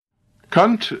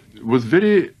Kant was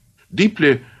very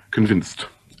deeply convinced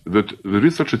that there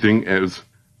is such a thing as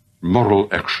moral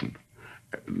action.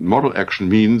 Moral action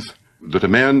means that a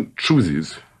man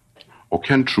chooses or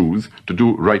can choose to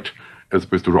do right as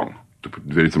opposed to wrong, to put it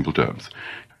in very simple terms.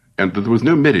 And that there was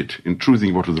no merit in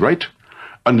choosing what was right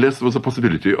unless there was a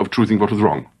possibility of choosing what was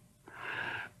wrong.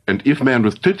 And if man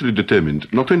was totally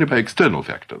determined not only by external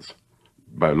factors,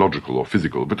 biological or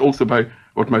physical, but also by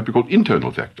what might be called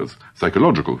internal factors,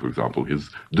 psychological, for example, his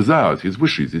desires, his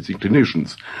wishes, his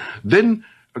inclinations, then,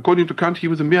 according to Kant, he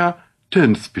was a mere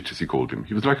turnspit, as he called him.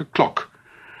 He was like a clock,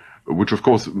 which, of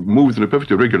course, moves in a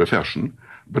perfectly regular fashion,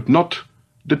 but not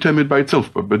determined by itself,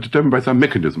 but determined by some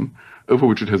mechanism over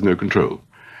which it has no control.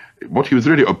 What he was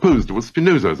really opposed to was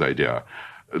Spinoza's idea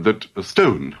that a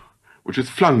stone, which is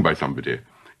flung by somebody,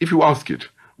 if you ask it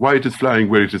why it is flying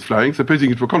where it is flying, supposing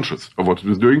it were conscious of what it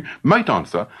was doing, might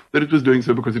answer that it was doing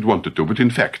so because it wanted to, but in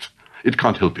fact, it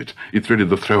can't help it. It's really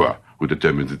the thrower who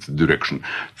determines its direction.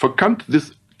 For Kant,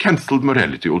 this cancelled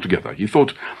morality altogether. He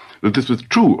thought that this was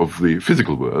true of the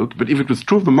physical world, but if it was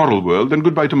true of the moral world, then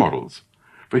goodbye to morals.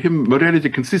 For him, morality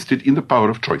consisted in the power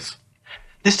of choice.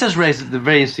 This does raise the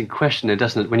very interesting question,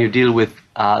 doesn't it, when you deal with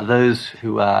those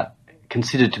who are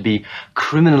considered to be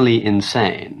criminally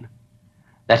insane.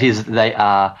 That is, they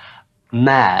are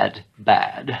mad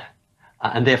bad,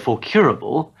 and therefore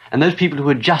curable, and those people who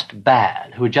are just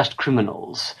bad, who are just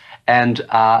criminals, and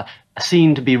are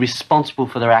seen to be responsible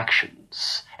for their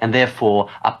actions, and therefore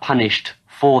are punished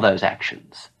for those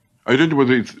actions. I don't know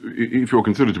whether it's, if you're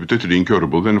considered to be totally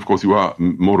incurable, then of course you are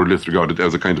more or less regarded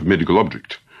as a kind of medical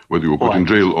object, whether you're put in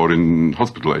jail or in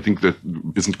hospital. I think that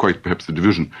isn't quite perhaps the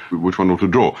division which one ought to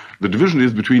draw. The division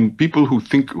is between people who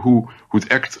think whose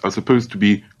acts are supposed to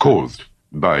be caused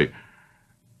by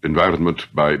environment,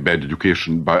 by bad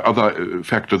education, by other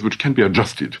factors which can be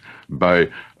adjusted by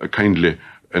a kindly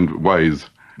and wise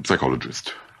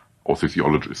psychologist or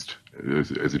sociologist,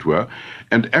 as it were,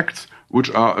 and acts which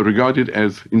are regarded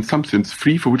as, in some sense,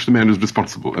 free, for which the man is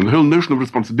responsible. And the whole notion of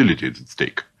responsibility is at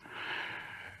stake.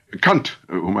 Kant,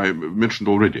 whom I mentioned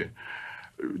already,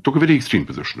 took a very extreme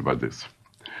position about this.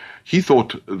 He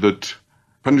thought that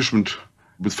punishment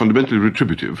was fundamentally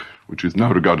retributive, which is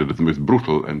now regarded as the most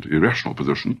brutal and irrational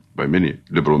position by many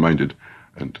liberal-minded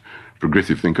and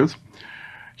progressive thinkers.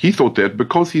 He thought that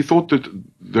because he thought that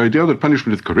the idea that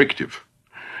punishment is corrective,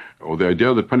 or the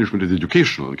idea that punishment is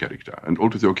educational in character and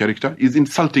alters your character, is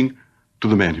insulting to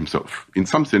the man himself. In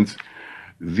some sense,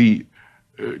 the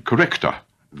corrector,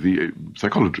 the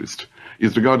psychologist,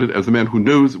 is regarded as a man who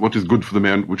knows what is good for the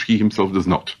man, which he himself does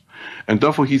not. And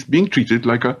therefore he's being treated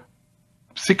like a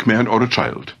sick man or a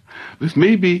child. This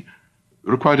may be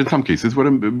required in some cases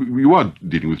where you are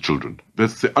dealing with children.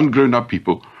 That's the ungrown-up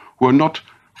people who are not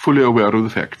fully aware of the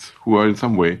facts, who are in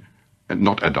some way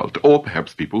not adult, or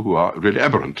perhaps people who are really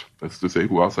aberrant, that's to say,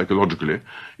 who are psychologically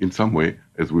in some way,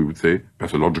 as we would say,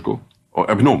 pathological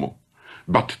or abnormal.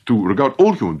 But to regard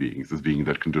all human beings as being in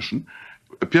that condition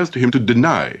appears to him to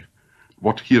deny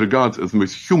what he regards as the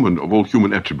most human of all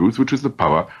human attributes, which is the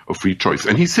power of free choice.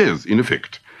 And he says, in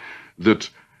effect, that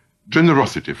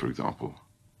generosity, for example,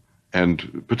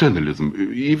 and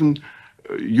paternalism, even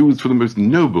used for the most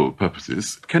noble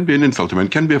purposes, can be an insult to man,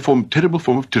 can be a terrible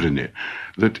form of tyranny,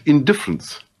 that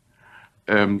indifference,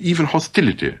 even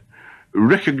hostility,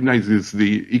 recognizes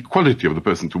the equality of the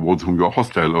person towards whom you are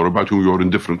hostile or about whom you are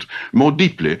indifferent more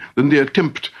deeply than the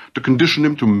attempt to condition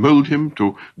him, to mold him,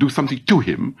 to do something to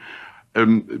him,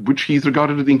 which he's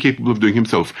regarded as incapable of doing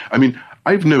himself. I mean,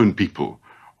 I've known people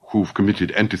who've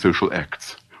committed antisocial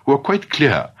acts who are quite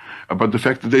clear about the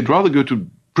fact that they'd rather go to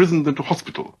prison than to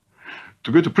hospital.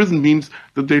 To go to prison means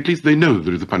that at least they know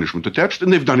there is a punishment attached,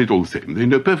 and they've done it all the same. They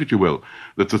know perfectly well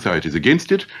that society is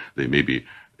against it. They maybe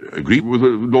agree with the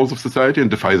laws of society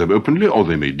and defy them openly, or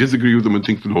they may disagree with them and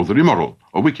think the laws are immoral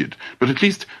or wicked. But at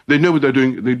least they know what they're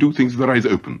doing. They do things with their eyes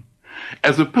open.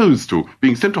 As opposed to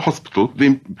being sent to hospital,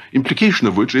 the implication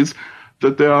of which is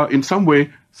that they are in some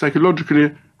way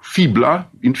psychologically feebler,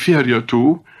 inferior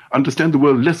to, understand the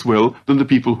world less well than the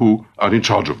people who are in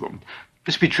charge of them.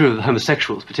 This would be true of the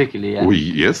homosexuals, particularly.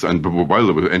 Yes, and while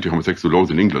there were anti-homosexual laws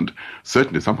in England,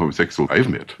 certainly some homosexuals I've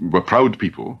met were proud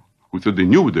people who said they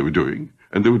knew what they were doing,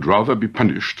 and they would rather be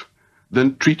punished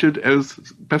than treated as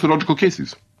pathological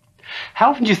cases. How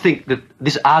often do you think that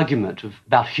this argument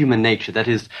about human nature, that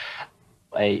is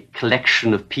a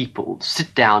collection of people,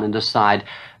 sit down and decide,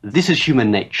 this is human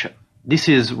nature, this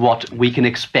is what we can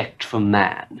expect from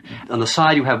man. On the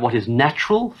side you have what is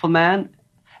natural for man,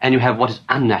 and you have what is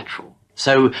unnatural.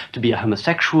 So to be a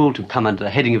homosexual, to come under the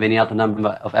heading of any other number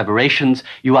of aberrations,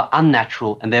 you are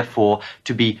unnatural, and therefore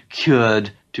to be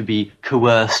cured, to be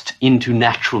coerced into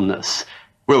naturalness?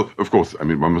 Well, of course, I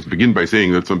mean, one must begin by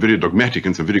saying that some very dogmatic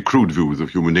and some very crude views of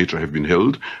human nature have been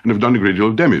held and have done a great deal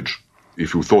of damage.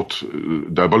 If you thought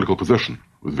diabolical possession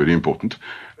was very important,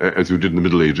 as you did in the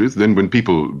Middle Ages, then when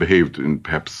people behaved in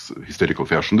perhaps hysterical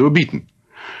fashion, they were beaten.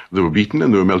 They were beaten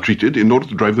and they were maltreated in order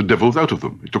to drive the devils out of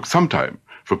them. It took some time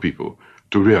for people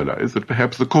to realize that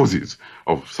perhaps the causes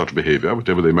of such behavior,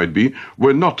 whatever they might be,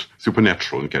 were not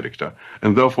supernatural in character,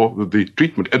 and therefore that the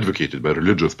treatment advocated by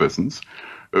religious persons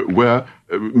were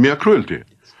mere cruelty.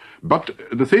 But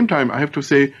at the same time, I have to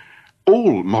say,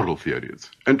 all moral theories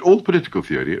and all political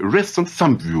theory rests on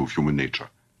some view of human nature.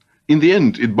 In the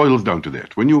end, it boils down to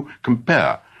that. When you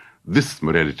compare this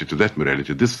morality to that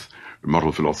morality, this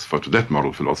moral philosopher to that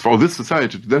moral philosopher, or this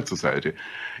society to that society,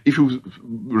 if you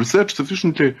research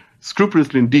sufficiently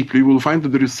scrupulously and deeply, you will find that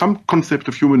there is some concept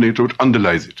of human nature which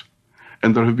underlies it.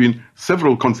 And there have been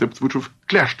several concepts which have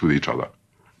clashed with each other.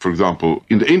 For example,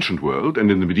 in the ancient world and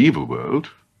in the medieval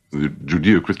world, the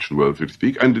Judeo-Christian world, so to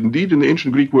speak, and indeed in the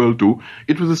ancient Greek world too,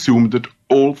 it was assumed that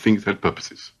all things had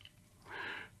purposes.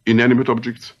 Inanimate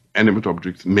objects, animate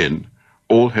objects, men,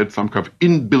 all had some kind of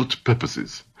inbuilt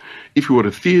purposes. If you were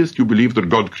a theist, you believed that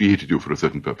God created you for a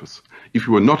certain purpose. If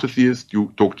you were not a theist,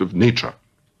 you talked of nature,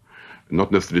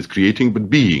 not necessarily as creating, but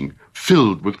being,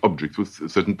 filled with objects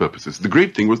with certain purposes. The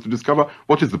great thing was to discover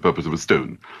what is the purpose of a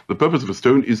stone. The purpose of a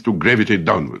stone is to gravitate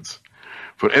downwards.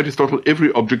 For Aristotle,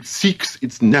 every object seeks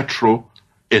its natural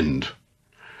end.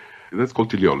 That's called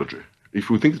teleology. If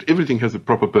you think that everything has a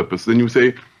proper purpose, then you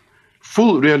say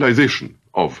full realization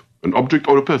of an object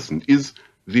or a person is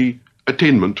the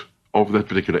attainment of that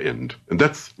particular end. And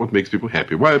that's what makes people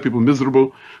happy. Why are people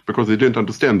miserable? Because they don't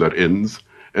understand their ends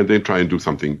and they try and do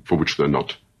something for which they're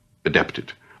not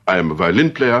adapted. I am a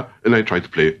violin player and I try to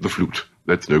play the flute.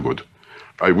 That's no good.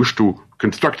 I wish to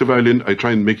construct a violin, I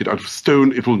try and make it out of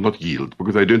stone, it will not yield,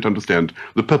 because I don't understand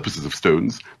the purposes of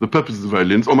stones, the purposes of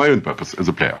violins, or my own purpose as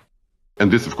a player. And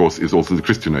this, of course, is also the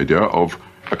Christian idea of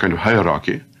a kind of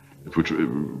hierarchy, in which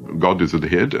God is at the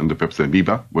head, and perhaps the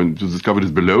amoeba, when it is discovered,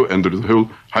 is below, and there is a whole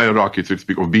hierarchy, so to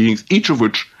speak, of beings, each of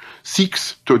which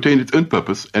seeks to attain its own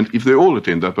purpose, and if they all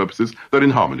attain their purposes, they're in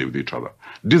harmony with each other.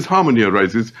 Disharmony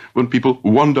arises when people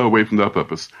wander away from their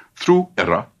purpose through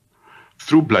error,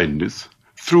 through blindness,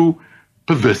 through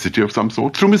perversity of some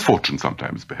sort, through misfortune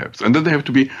sometimes, perhaps. And then they have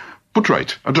to be put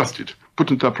right, adjusted,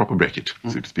 put into a proper bracket,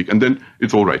 so to speak, and then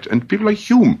it's all right. And people like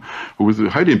Hume, who was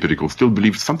highly empirical, still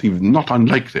believed something not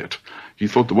unlike that. He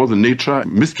thought there was a nature,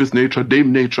 mistress nature,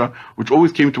 dame nature, which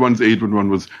always came to one's aid when one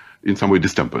was in some way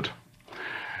distempered.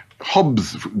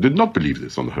 Hobbes did not believe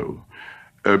this on the whole.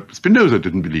 Spinoza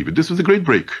didn't believe it. This was a great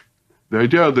break. The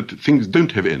idea that things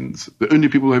don't have ends. The only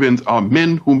people who have ends are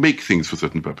men who make things for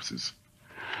certain purposes.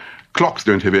 Clocks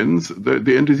don't have ends.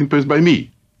 The end is imposed by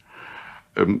me.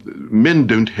 Men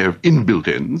don't have inbuilt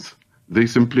ends. They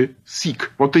simply seek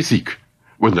what they seek.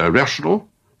 When they're rational,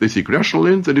 they seek rational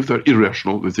ends, and if they're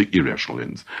irrational, they seek irrational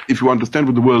ends. If you understand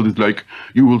what the world is like,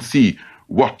 you will see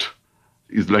what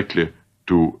is likely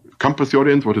to compass your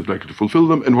ends, what is likely to fulfill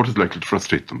them, and what is likely to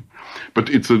frustrate them. But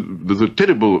there's a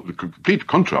terrible, complete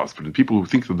contrast between people who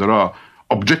think that there are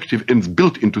objective ends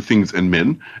built into things and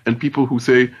men, and people who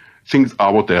say things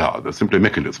are what they are. They're simply a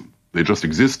mechanism. They just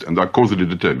exist and are causally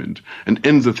determined. And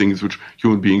ends are things which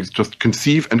human beings just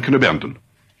conceive and can abandon.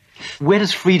 Where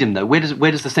does freedom, though? Where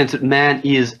does the sense that man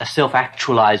is a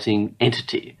self-actualizing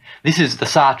entity? This is the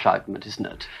Sartre argument, isn't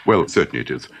it? Well, certainly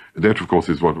it is. That, of course,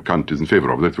 is what Kant is in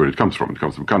favor of. That's where it comes from. It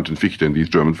comes from Kant and Fichte and these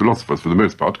German philosophers, for the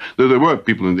most part. Though there were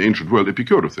people in the ancient world,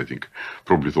 Epicurus, I think,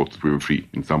 probably thought that we were free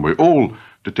in some way. All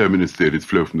determinist theories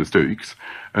flow from the Stoics,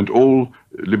 and all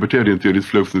libertarian theories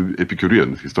flow from the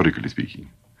Epicureans, historically speaking.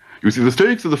 You see, the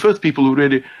Stoics are the first people who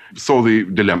really saw the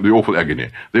dilemma, the awful agony.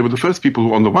 They were the first people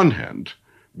who, on the one hand,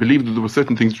 believed that there were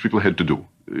certain things which people had to do.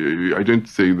 I don't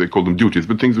say they called them duties,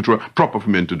 but things which were proper for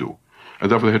men to do. And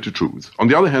therefore they had to choose. On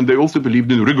the other hand, they also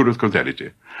believed in rigorous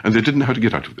causality. And they didn't know how to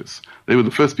get out of this. They were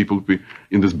the first people to be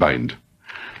in this bind.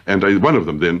 And one of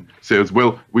them then says,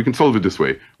 well, we can solve it this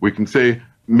way. We can say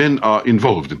men are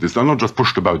involved in this. They're not just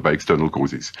pushed about by external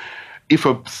causes. If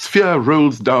a sphere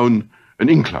rolls down an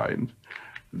incline,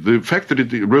 the fact that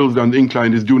it rolls down the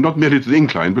incline is due not merely to the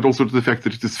incline, but also to the fact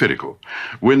that it is spherical.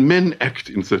 When men act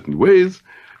in certain ways,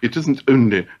 it isn't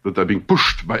only that they're being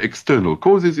pushed by external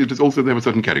causes, it is also they have a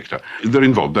certain character. They're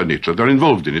involved, they're nature, they're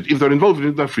involved in it. If they're involved in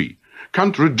it, they're free.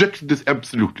 Kant rejected this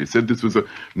absolutely, said this was a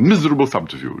miserable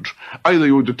subterfuge. Either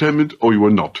you were determined or you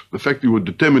were not. The fact that you were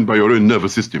determined by your own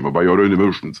nervous system or by your own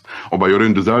emotions or by your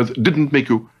own desires didn't make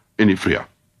you any freer.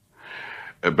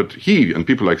 But he and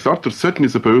people like Sartre certainly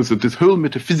suppose that this whole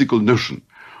metaphysical notion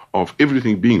of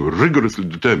everything being rigorously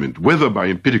determined, whether by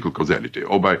empirical causality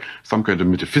or by some kind of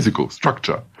metaphysical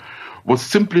structure, was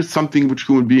simply something which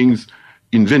human beings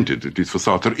invented, at least for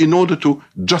Sartre, in order to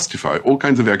justify all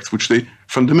kinds of acts which they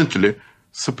fundamentally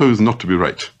suppose not to be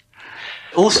right.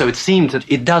 Also, it seems that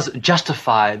it does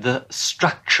justify the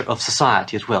structure of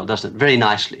society as well, doesn't it? Very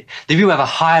nicely. The view of a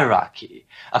hierarchy,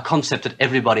 a concept that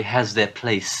everybody has their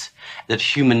place, that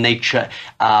human nature,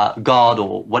 God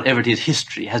or whatever it is,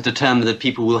 history, has determined that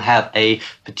people will have a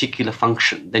particular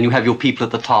function. Then you have your people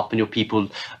at the top and your people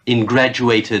in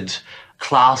graduated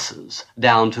classes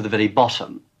down to the very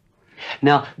bottom.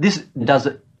 Now, this does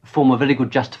form a very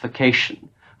good justification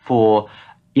for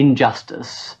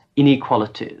injustice,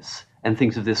 inequalities, and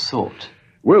things of this sort.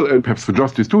 Well, perhaps for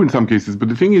justice too in some cases, but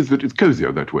the thing is that it's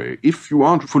cozier that way. If you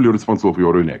aren't fully responsible for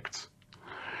your own acts,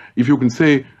 if you can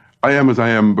say, I am as I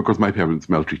am because my parents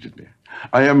maltreated me,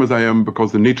 I am as I am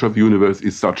because the nature of the universe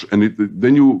is such, and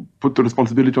then you put the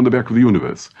responsibility on the back of the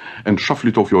universe and shuffle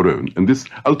it off your own. And this,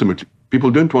 ultimately, people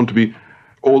don't want to be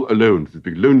all alone, these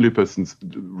big lonely persons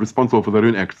responsible for their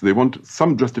own acts. They want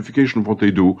some justification of what they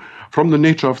do from the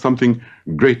nature of something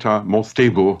greater, more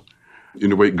stable,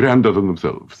 in a way grander than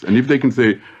themselves. And if they can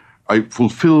say, I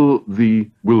fulfill the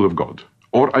will of God,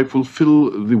 or I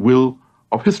fulfill the will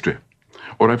of history,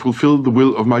 or I fulfill the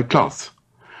will of my class,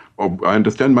 or I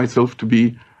understand myself to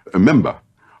be a member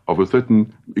of a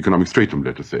certain economic stratum,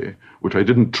 let us say, which I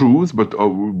didn't choose, but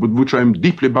with which I am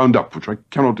deeply bound up, which I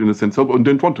cannot, in a sense, help and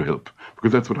don't want to help,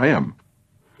 because that's what I am.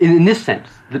 In this sense,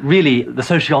 that really the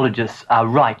sociologists are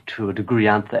right to a degree,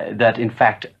 aren't they? That, in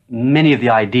fact, many of the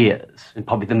ideas, and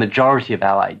probably the majority of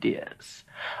our ideas,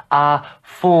 are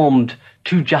formed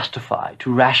to justify,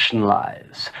 to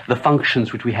rationalize the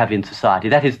functions which we have in society.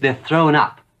 That is, they're thrown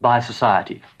up by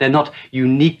society. They're not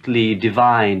uniquely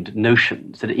divined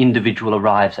notions that an individual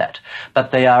arrives at, but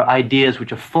they are ideas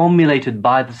which are formulated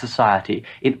by the society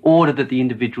in order that the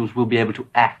individuals will be able to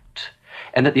act,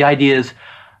 and that the ideas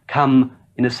come,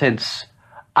 in a sense,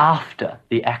 after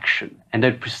the action and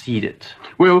don't precede it.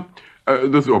 Well,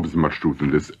 there's obviously much truth in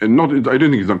this, and I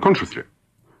don't think it's unconsciously.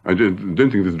 I don't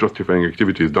think this justifying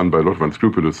activity is done by a lot of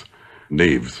unscrupulous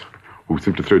knaves who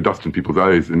simply throw dust in people's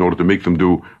eyes in order to make them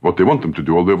do what they want them to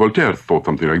do, although Voltaire thought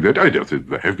something like that. I dare say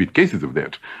there have been cases of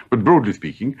that. But broadly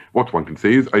speaking, what one can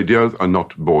say is ideas are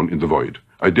not born in the void.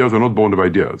 Ideas are not born of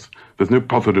ideas. There's no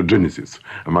pathogenesis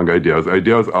among ideas.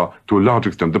 Ideas are, to a large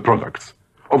extent, the products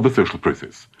of the social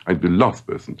process. I'm the last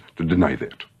person to deny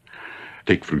that.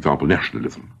 Take, for example,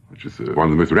 nationalism, which is one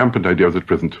of the most rampant ideas at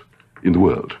present in the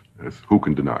world. Yes, who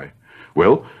can deny?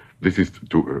 Well, this is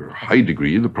to a high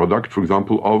degree the product, for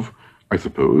example, of, I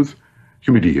suppose,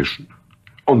 humiliation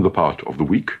on the part of the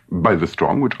weak by the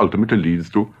strong, which ultimately leads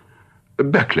to a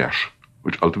backlash,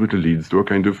 which ultimately leads to a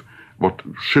kind of what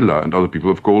Schiller and other people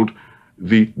have called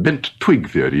the bent twig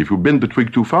theory. If you bend the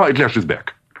twig too far, it lashes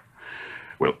back.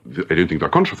 Well, I don't think they're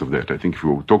conscious of that. I think if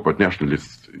you talk about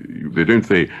nationalists, they don't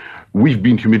say, we've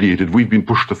been humiliated, we've been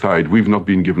pushed aside, we've not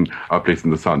been given our place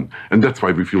in the sun, and that's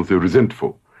why we feel so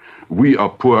resentful. We are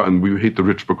poor and we hate the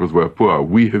rich because we're poor.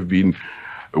 We have been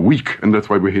weak, and that's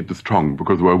why we hate the strong,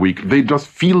 because we're weak. They just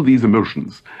feel these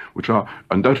emotions, which are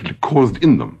undoubtedly caused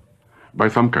in them by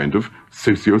some kind of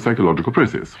socio-psychological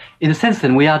process. In a sense,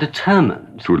 then, we are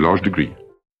determined. To a large degree.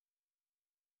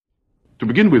 To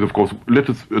begin with, of course, let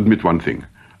us admit one thing.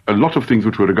 A lot of things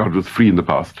which were regarded as free in the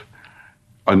past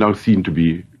are now seen to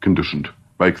be conditioned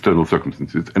by external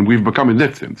circumstances, and we've become, in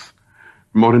that sense,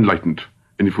 more enlightened,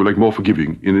 and if you like, more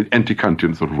forgiving in an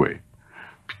anti-Kantian sort of way.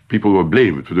 People were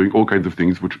blamed for doing all kinds of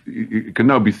things which it can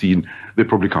now be seen they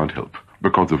probably can't help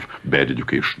because of bad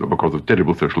education or because of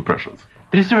terrible social pressures.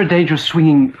 But is there a danger of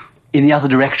swinging in the other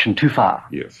direction too far?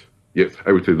 Yes,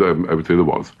 I would say there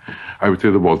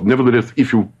was. Nevertheless,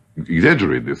 if you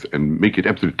exaggerate this and make it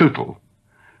absolutely total,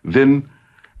 then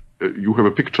you have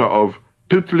a picture of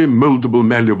totally moldable,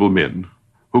 malleable men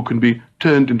who can be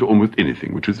turned into almost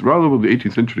anything, which is rather what the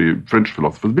 18th century French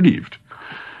philosophers believed.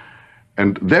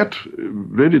 And that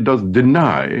really does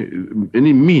deny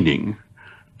any meaning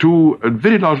to a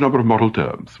very large number of moral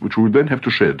terms, which we would then have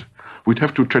to shed. We'd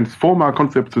have to transform our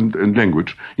concepts and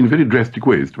language in very drastic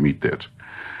ways to meet that.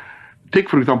 Take,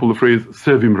 for example, the phrase,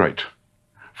 serve him right.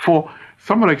 For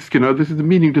someone like Skinner, this is a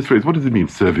meaningless phrase. What does it mean,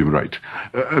 serve him right?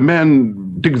 A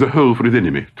man digs a hole for his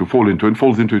enemy to fall into and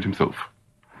falls into it himself.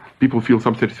 People feel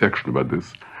some satisfaction about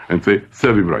this and say,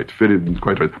 serve him right,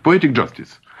 quite right. Poetic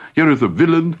justice. Here is a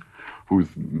villain who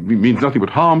means nothing but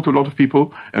harm to a lot of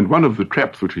people, and one of the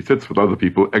traps which he sets for other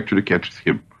people actually catches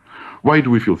him. Why do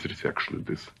we feel satisfaction at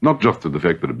this? Not just at the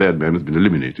fact that a bad man has been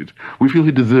eliminated. We feel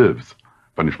he deserves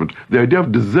punishment. The idea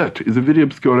of desert is a very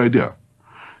obscure idea.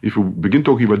 if you begin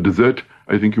talking about desert,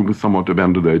 I think you must somewhat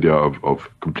abandon the idea of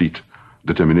complete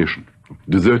determination.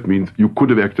 Desert means you could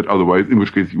have acted otherwise, in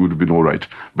which case you would have been all right.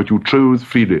 But you chose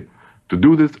freely to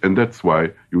do this, and that's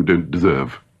why you don't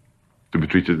deserve to be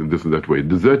treated in this or that way.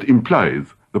 Desert implies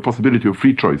the possibility of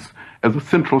free choice as a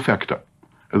central factor,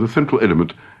 as a central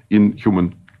element in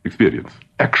human experience.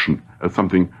 Action as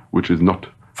something which is not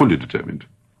fully determined.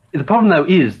 The problem, though,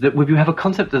 is that if you have a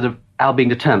concept of our being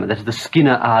determined, that is the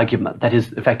Skinner argument, that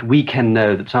is, in fact, we can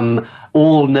know, that some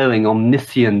all-knowing,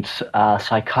 omniscient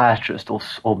psychiatrist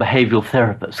or behavioral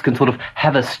therapist can sort of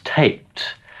have us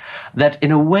taped, that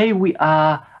in a way we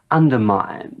are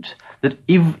undermined, that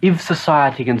if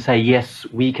society can say, yes,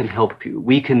 we can help you,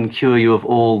 we can cure you of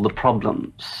all the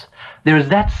problems, there is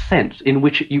that sense in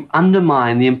which you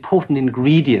undermine the important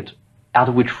ingredient out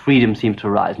of which freedom seems to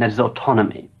arise, and that is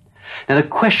autonomy. Now, the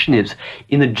question is,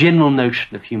 in the general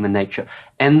notion of human nature,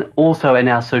 and also in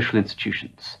our social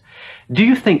institutions, do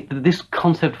you think that this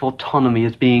concept of autonomy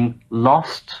is being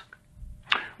lost?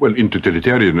 Well, in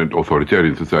totalitarian and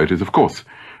authoritarian societies, of course.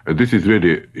 This is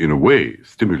really, in a way,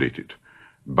 stimulated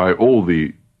by all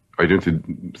the, I don't say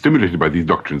stimulated by these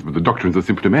doctrines, but the doctrines are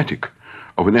symptomatic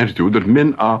of an attitude that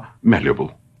men are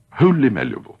malleable, wholly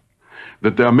malleable.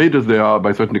 That they are made as they are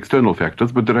by certain external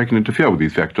factors, but that I can interfere with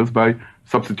these factors by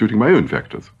substituting my own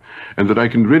factors. And that I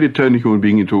can really turn a human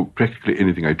being into practically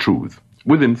anything I choose,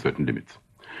 within certain limits.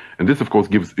 And this, of course,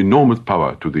 gives enormous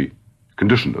power to the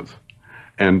conditioners,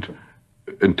 and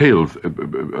entails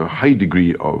a high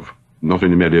degree of not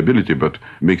only malleability, but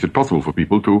makes it possible for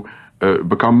people to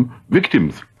become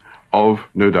victims of,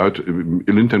 no doubt,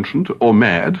 ill-intentioned or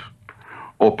mad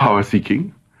or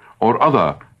power-seeking or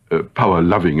other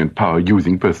power-loving and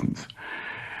power-using persons.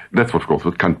 That's what, of course,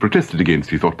 what Kant protested against.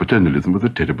 He thought paternalism was a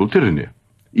terrible tyranny,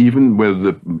 even where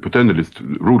the paternalist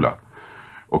ruler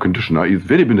or conditioner is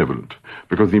very benevolent,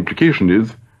 because the implication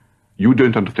is you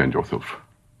don't understand yourself.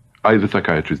 I, the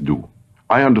psychiatrist, do.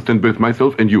 I understand both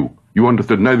myself and you. You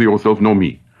understand neither yourself nor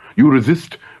me. You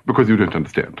resist because you don't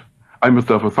understand. I must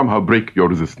therefore somehow break your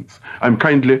resistance. I'm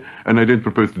kindly, and I don't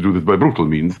propose to do this by brutal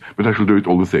means, but I shall do it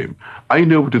all the same. I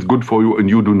know what is good for you, and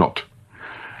you do not.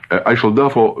 I shall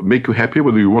therefore make you happy,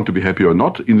 whether you want to be happy or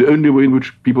not, in the only way in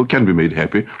which people can be made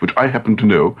happy, which I happen to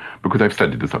know because I've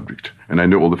studied the subject, and I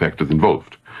know all the factors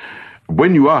involved.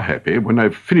 When you are happy, when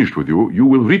I've finished with you, you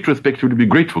will retrospectively be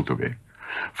grateful to me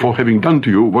for having done to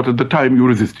you what at the time you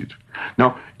resisted.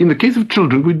 Now, in the case of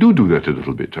children, we do that a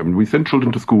little bit. I mean, we send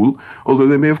children to school, although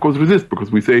they may, of course, resist,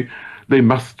 because we say they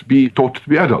must be taught to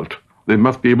be adult. They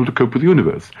must be able to cope with the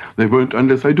universe. They won't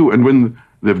unless I do. And when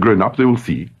they've grown up, they will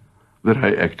see that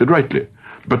I acted rightly.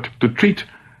 But to treat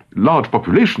large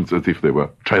populations as if they were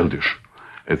childish,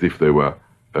 as if they were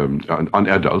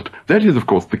unadult, that is, of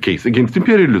course, the case against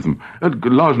imperialism. A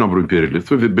large number of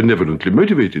imperialists were benevolently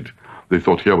motivated. They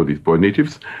thought, here were these poor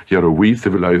natives, here are we,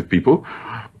 civilized people.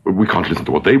 We can't listen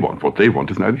to what they want. What they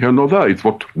want is neither here nor there. It's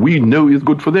what we know is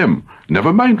good for them.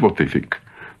 Never mind what they think.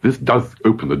 This does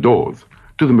open the doors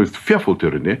to the most fearful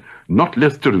tyranny, not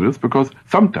less tyrannous, because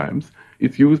sometimes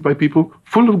it's used by people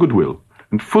full of goodwill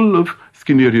and full of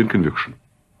Skinnerian conviction.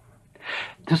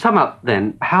 To sum up,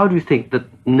 then, how do you think that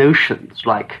notions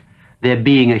like there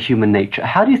being a human nature,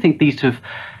 how do you think these have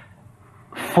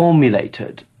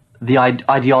formulated the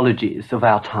ideologies of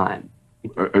our time?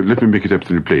 Let me make it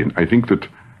absolutely plain. I think that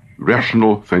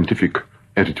rational scientific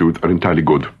attitudes are entirely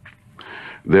good.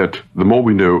 That the more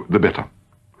we know, the better.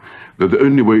 That the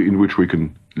only way in which we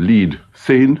can lead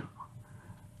sane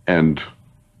and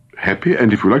happy,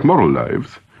 and if you like, moral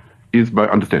lives, is by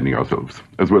understanding ourselves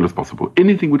as well as possible.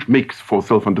 Anything which makes for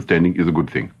self-understanding is a good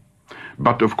thing.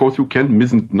 But of course you can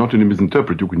not only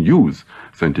misinterpret, you can use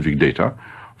scientific data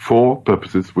for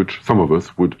purposes which some of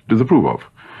us would disapprove of.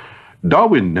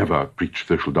 Darwin never preached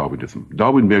social Darwinism.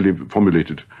 Darwin merely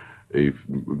formulated a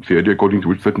theory according to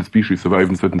which certain species survived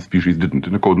and certain species didn't,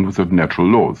 in accordance with certain natural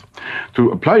laws.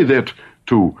 To apply that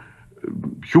to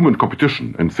human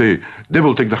competition and say, they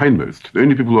will take the hindmost. The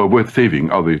only people who are worth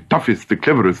saving are the toughest, the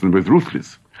cleverest, and the most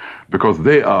ruthless, because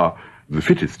they are the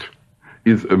fittest,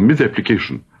 is a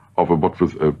misapplication of what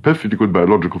was a perfectly good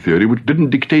biological theory which didn't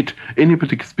dictate any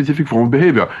particular specific form of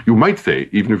behavior. You might say,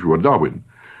 even if you were Darwin,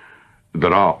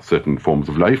 there are certain forms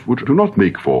of life which do not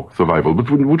make for survival, but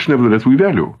which nevertheless we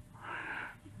value.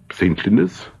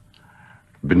 Saintliness,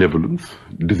 benevolence,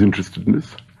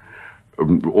 disinterestedness,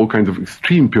 all kinds of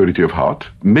extreme purity of heart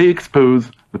may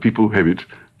expose the people who have it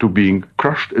to being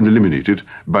crushed and eliminated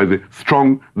by the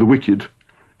strong, the wicked,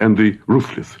 and the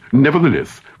ruthless.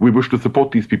 Nevertheless, we wish to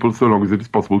support these people so long as it is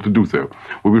possible to do so.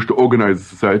 We wish to organize a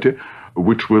society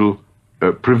which will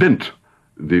prevent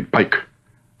the pike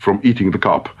from eating the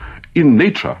carp. In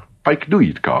nature, pike do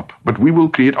eat carp, but we will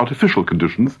create artificial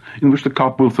conditions in which the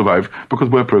carp will survive because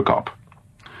we're pro-carp.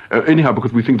 Anyhow,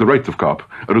 because we think the rights of carp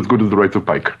are as good as the rights of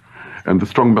pike, and the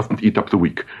strong mustn't eat up the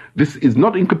weak. This is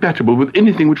not incompatible with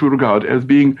anything which we regard as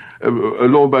being a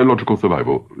law of biological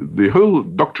survival. The whole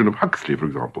doctrine of Huxley, for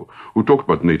example, who talked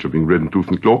about nature being red in tooth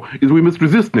and claw, is we must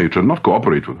resist nature, not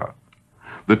cooperate with her.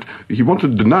 That he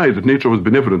wanted to deny that nature was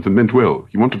benevolent and meant well.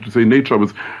 He wanted to say nature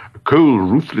was a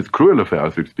cold, ruthless, cruel affair,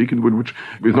 so to speak, which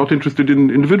is not interested in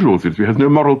individuals. It has no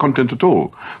moral content at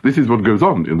all. This is what goes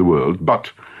on in the world,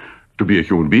 but to be a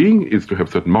human being is to have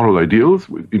certain moral ideals,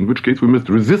 in which case we must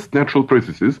resist natural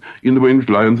processes in the way in which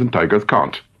lions and tigers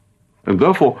can't. And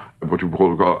therefore, what you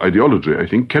call ideology, I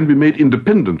think, can be made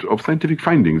independent of scientific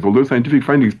findings. Although scientific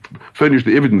findings furnish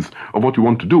the evidence of what you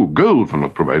want to do, goals are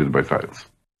not provided by science.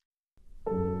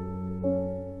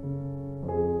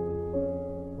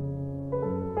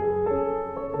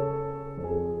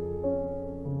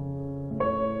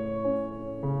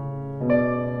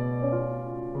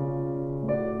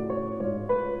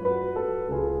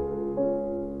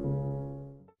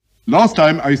 Last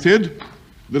time I said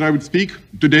that I would speak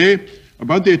today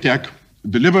about the attack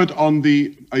delivered on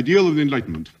the ideal of the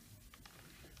Enlightenment,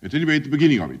 at any rate the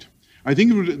beginning of it. I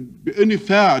think it would be only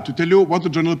fair to tell you what the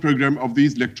general program of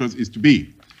these lectures is to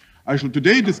be. I shall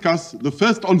today discuss the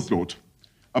first onslaught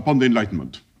upon the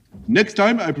Enlightenment. Next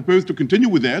time I propose to continue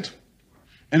with that,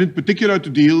 and in particular to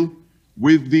deal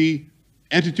with the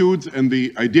attitudes and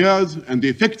the ideas and the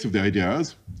effects of the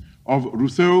ideas of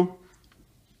Rousseau,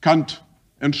 Kant,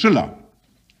 and Schiller.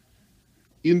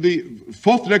 In the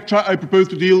fourth lecture, I propose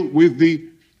to deal with the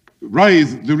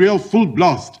rise, the real full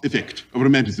blast effect of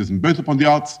Romanticism, both upon the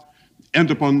arts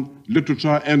and upon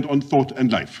literature and on thought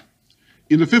and life.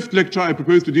 In the fifth lecture, I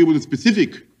propose to deal with the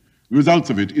specific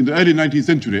results of it in the early 19th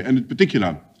century, and in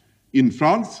particular in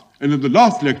France. And in the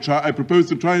last lecture, I propose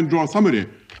to try and draw a summary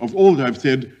of all that I've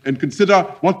said and consider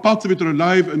what parts of it are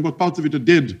alive and what parts of it are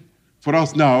dead for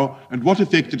us now, and what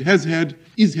effect it has had,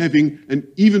 is having, and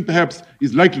even perhaps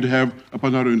is likely to have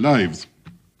upon our own lives.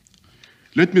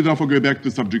 Let me therefore go back to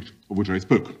the subject of which I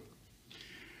spoke.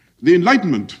 The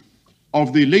Enlightenment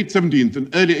of the late 17th and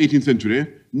early 18th century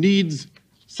needs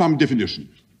some definition.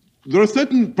 There are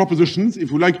certain propositions,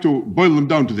 if we like to boil them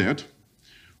down to that,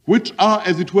 which are,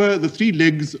 as it were, the three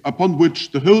legs upon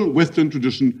which the whole Western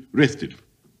tradition rested.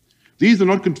 These are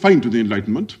not confined to the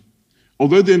Enlightenment,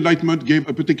 although the Enlightenment gave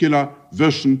a particular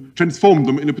version, transformed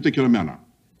them in a particular manner.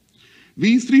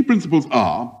 These three principles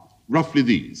are roughly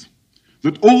these: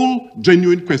 that all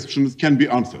genuine questions can be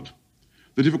answered,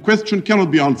 that if a question cannot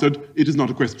be answered, it is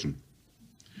not a question.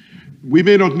 We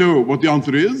may not know what the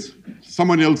answer is,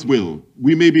 someone else will.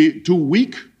 We may be too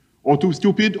weak or too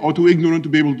stupid or too ignorant to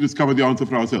be able to discover the answer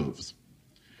for ourselves.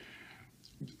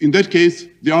 In that case,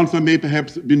 the answer may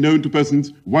perhaps be known to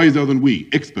persons wiser than we,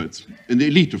 experts, an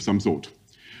elite of some sort.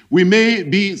 We may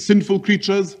be sinful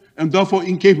creatures and therefore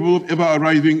incapable of ever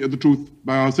arriving at the truth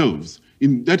by ourselves.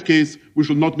 In that case, we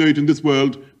shall not know it in this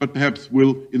world, but perhaps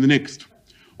will in the next.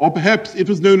 Or perhaps it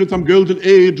was known in some golden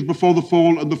age before the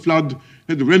fall and the flood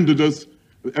had rendered us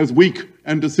as weak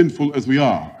and as sinful as we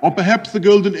are. Or perhaps the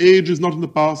golden age is not in the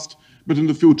past, but in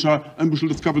the future, and we shall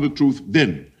discover the truth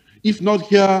then. If not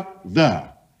here, there.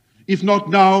 If not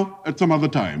now, at some other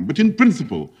time. But in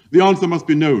principle, the answer must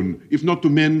be known, if not to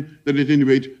men, then at any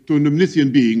rate to an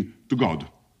omniscient being, to God.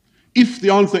 If the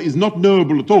answer is not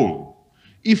knowable at all,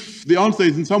 if the answer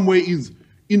is in some way is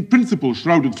in principle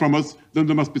shrouded from us, then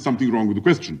there must be something wrong with the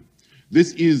question.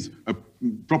 This is a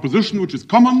proposition which is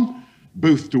common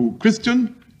both to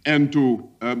Christian and to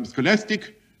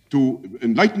scholastic, to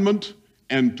Enlightenment,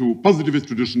 and to positivist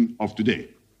tradition of today.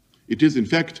 It is, in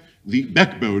fact, the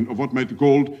backbone of what might be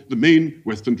called the main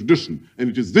Western tradition. And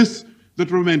it is this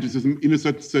that Romanticism, in a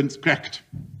certain sense, cracked.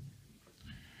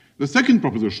 The second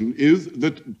proposition is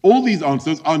that all these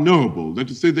answers are knowable. That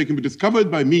is to say, they can be discovered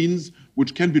by means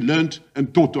which can be learnt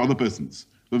and taught to other persons.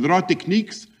 That there are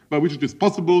techniques by which it is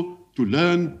possible to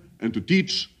learn and to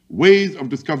teach ways of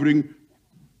discovering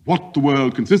what the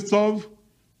world consists of,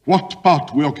 what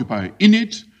part we occupy in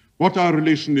it, what our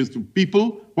relation is to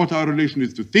people, what our relation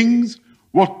is to things,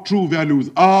 what true values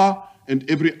are, and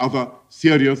every other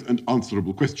serious and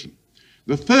answerable question.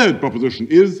 The third proposition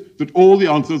is that all the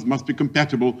answers must be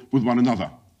compatible with one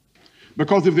another.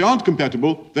 Because if they aren't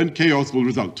compatible, then chaos will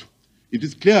result. It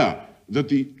is clear that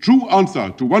the true answer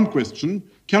to one question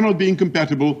cannot be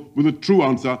incompatible with a true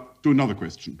answer to another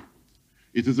question.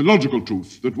 It is a logical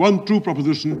truth that one true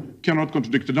proposition cannot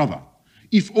contradict another.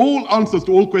 If all answers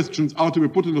to all questions are to be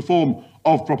put in the form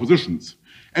of propositions,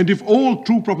 and if all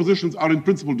true propositions are in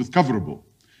principle discoverable,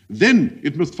 then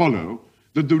it must follow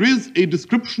that there is a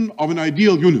description of an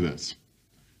ideal universe,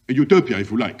 a utopia,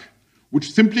 if you like,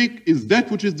 which simply is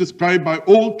that which is described by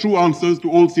all true answers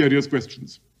to all serious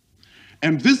questions.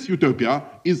 And this utopia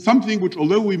is something which,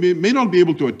 although we may not be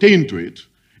able to attain to it,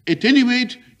 at any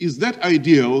rate is that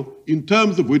ideal in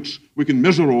terms of which we can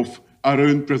measure off our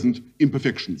own present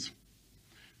imperfections.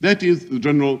 That is the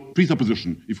general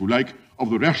presupposition, if you like, of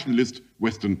the rationalist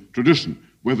Western tradition,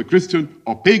 whether Christian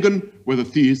or pagan, whether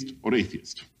theist or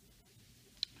atheist.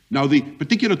 Now, the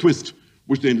particular twist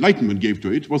which the Enlightenment gave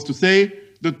to it was to say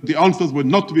that the answers were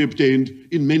not to be obtained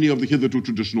in many of the hitherto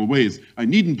traditional ways. I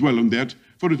needn't dwell on that,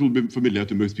 for it will be familiar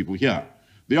to most people here.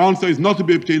 The answer is not to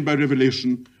be obtained by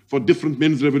revelation, for different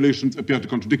men's revelations appear to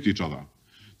contradict each other.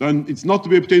 Then it's not to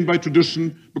be obtained by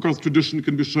tradition, because tradition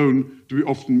can be shown to be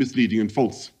often misleading and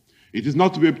false. It is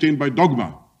not to be obtained by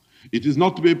dogma. It is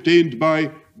not to be obtained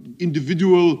by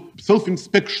individual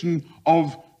self-inspection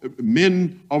of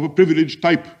men of a privileged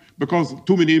type, because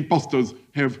too many impostors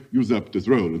have usurped this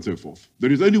role, and so forth.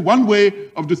 There is only one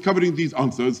way of discovering these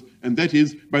answers, and that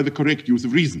is by the correct use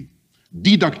of reason.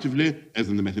 Deductively, as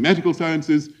in the mathematical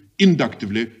sciences,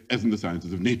 inductively, as in the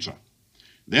sciences of nature.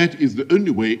 That is the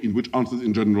only way in which answers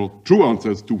in general, true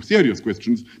answers to serious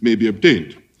questions, may be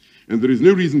obtained. And there is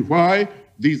no reason why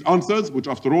these answers, which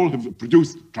after all have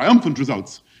produced triumphant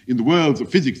results in the worlds of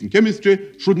physics and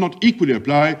chemistry, should not equally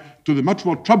apply to the much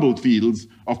more troubled fields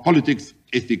of politics,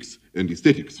 ethics, and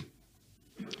aesthetics.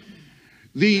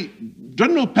 The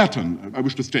general pattern, I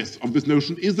wish to stress, of this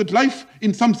notion is that life,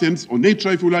 in some sense, or nature,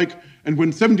 if you like, and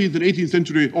when 17th and 18th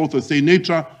century authors say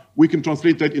nature, we can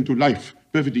translate that into life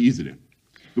perfectly easily.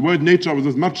 The word nature was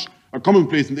as much a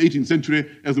commonplace in the 18th century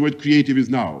as the word creative is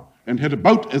now, and had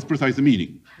about as precise a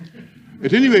meaning.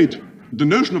 At any rate, the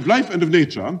notion of life and of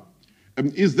nature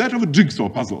is that of a jigsaw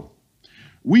puzzle.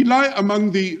 We lie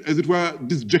among the, as it were,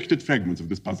 disjected fragments of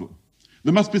this puzzle.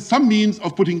 There must be some means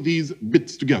of putting these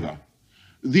bits together.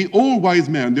 The all-wise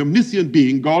man, the omniscient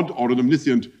being, God or an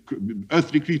omniscient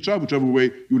earthly creature, whichever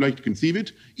way you like to conceive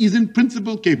it, is in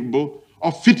principle capable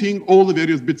of fitting all the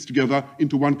various bits together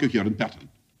into one coherent pattern.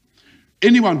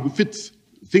 Anyone who fits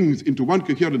things into one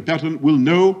coherent pattern will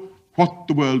know what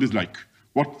the world is like,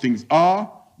 what things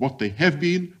are, what they have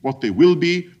been, what they will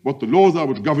be, what the laws are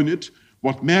which govern it,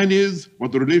 what man is,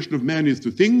 what the relation of man is to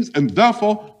things, and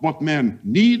therefore what man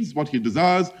needs, what he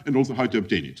desires, and also how to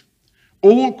obtain it.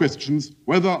 All questions,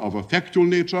 whether of a factual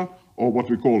nature or what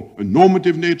we call a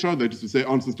normative nature, that is to say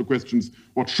answers to questions,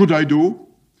 what should I do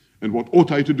and what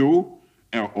ought I to do,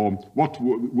 or what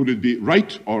would it be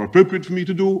right or appropriate for me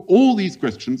to do, all these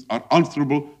questions are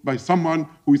answerable by someone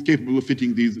who is capable of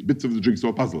fitting these bits of the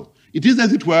jigsaw puzzle. It is,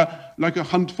 as it were, like a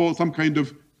hunt for some kind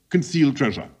of concealed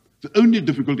treasure. The only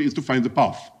difficulty is to find the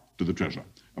path to the treasure.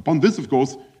 Upon this, of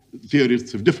course,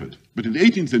 theorists have differed. But in the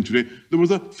 18th century, there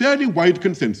was a fairly wide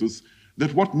consensus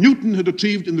that what Newton had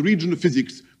achieved in the region of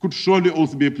physics could surely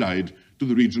also be applied to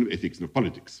the region of ethics and of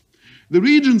politics. The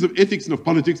regions of ethics and of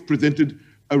politics presented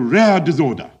a rare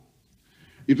disorder.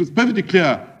 It was perfectly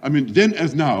clear, then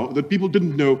as now, that people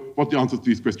didn't know what the answers to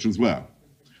these questions were.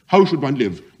 How should one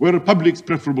live? Were republics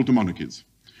preferable to monarchies?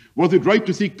 Was it right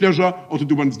to seek pleasure or to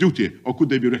do one's duty, or could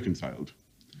they be reconciled?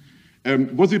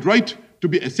 Was it right to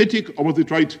be ascetic, or was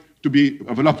it right to be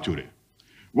a voluptuary?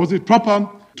 Was it proper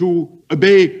to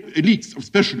obey elites of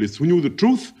specialists who knew the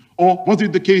truth, or was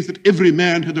it the case that every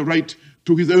man had a right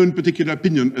to his own particular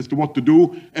opinion as to what to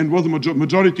do, and was a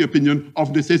majority opinion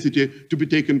of necessity to be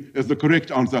taken as the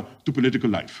correct answer to political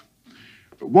life?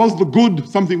 Was the good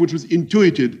something which was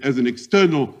intuited as an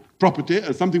external property,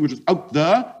 as something which was out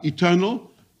there,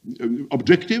 eternal,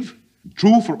 objective,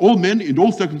 true for all men in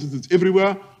all circumstances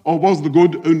everywhere, or was the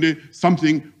good only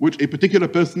something which a particular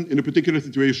person in a particular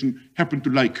situation happened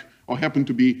to like or happened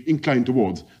to be inclined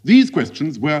towards? These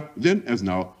questions were then, as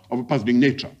now, of a puzzling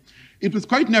nature. It was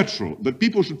quite natural that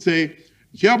people should say,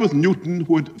 here was Newton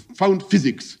who had found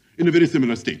physics in a very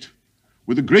similar state,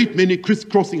 with a great many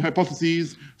crisscrossing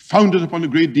hypotheses founded upon a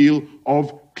great deal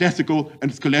of classical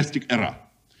and scholastic error.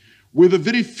 With a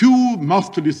very few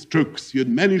masterly strokes, he had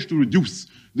managed to reduce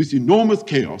this enormous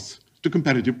chaos to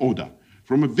comparative order.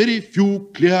 From a very few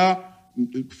clear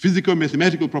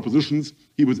physico-mathematical propositions,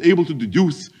 he was able to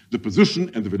deduce the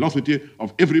position and the velocity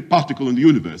of every particle in the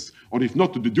universe, or if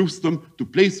not to deduce them, to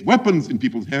place weapons in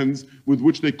people's hands with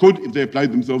which they could, if they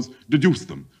applied themselves, deduce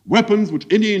them. Weapons which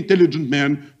any intelligent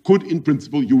man could, in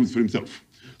principle, use for himself.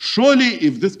 Surely,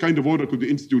 if this kind of order could be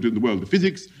instituted in the world of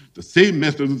physics, the same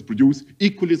methods produce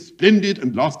equally splendid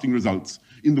and lasting results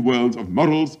in the worlds of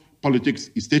morals, politics,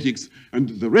 aesthetics, and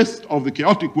the rest of the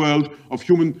chaotic world of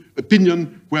human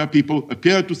opinion, where people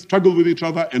appear to struggle with each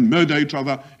other and murder each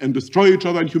other and destroy each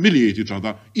other and humiliate each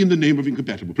other in the name of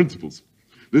incompatible principles.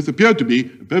 This appeared to be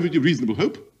a perfectly reasonable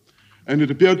hope, and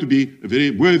it appeared to be a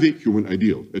very worthy human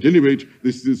ideal. At any rate,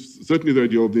 this is certainly the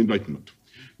ideal of the Enlightenment.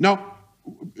 Now,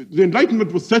 the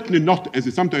Enlightenment was certainly not, as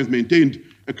is sometimes maintained,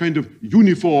 a kind of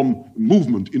uniform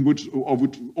movement of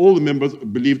which all the members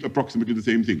believed approximately the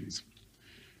same things.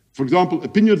 For example,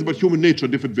 opinions about human nature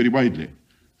differed very widely.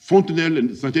 Fontenelle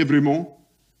and Saint-Évremont,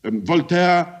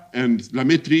 Voltaire and La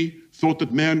Métrie thought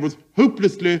that man was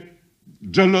hopelessly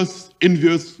jealous,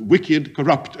 envious, wicked,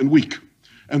 corrupt, and weak,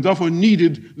 and therefore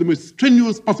needed the most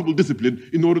strenuous possible discipline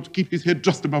in order to keep his head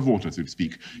just above water, so to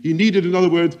speak. He needed, in other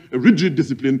words, a rigid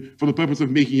discipline for the purpose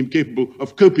of making him capable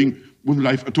of coping with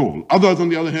life at all. Others, on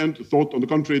the other hand, thought, on the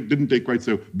contrary, didn't take quite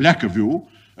so black a view,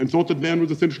 and thought that man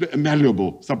was essentially a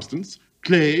malleable substance,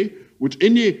 clay, which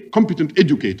any competent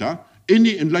educator,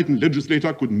 any enlightened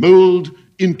legislator could mold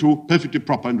into perfectly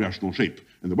proper and rational shape.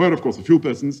 And there were, of course, a few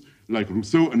persons, like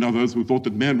Rousseau and others, who thought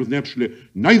that man was naturally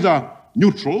neither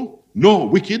neutral nor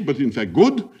wicked, but in fact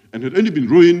good, and had only been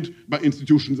ruined by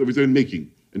institutions of his own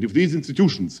making. And if these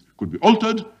institutions could be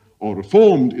altered or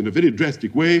reformed in a very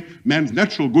drastic way, man's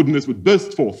natural goodness would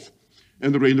burst forth,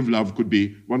 and the reign of love could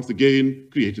be once again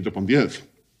created upon the earth.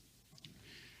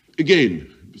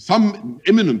 Again, some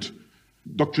eminent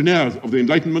doctrinaires of the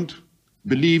Enlightenment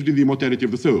believed in the immortality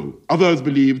of the soul. Others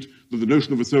believed that the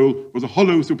notion of a soul was a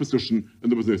hollow superstition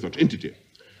and there was no such entity.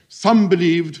 Some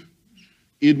believed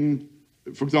in,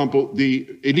 for example, the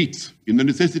elites, in the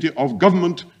necessity of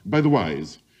government by the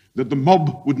wise, that the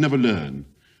mob would never learn,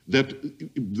 that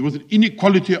there was an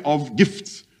inequality of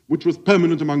gifts which was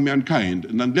permanent among mankind,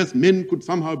 and unless men could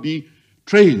somehow be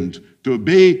trained to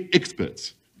obey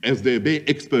experts, as they obey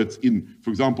experts in, for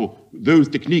example, those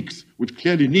techniques which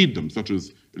clearly need them, such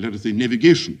as, let us say,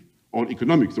 navigation or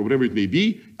economics or whatever it may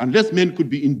be, unless men could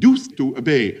be induced to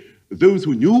obey those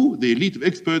who knew, the elite of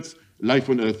experts, life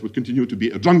on earth would continue to be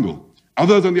a jungle.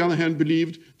 Others, on the other hand,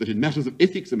 believed that in matters of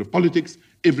ethics and of politics,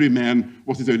 every man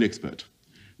was his own expert.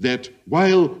 That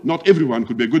while not everyone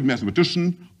could be a good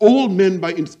mathematician, all men,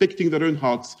 by inspecting their own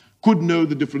hearts, could know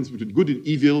the difference between good and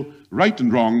evil, right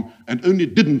and wrong, and only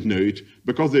didn't know it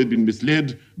because they had been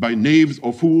misled by knaves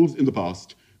or fools in the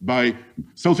past, by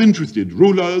self-interested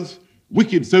rulers,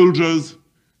 wicked soldiers,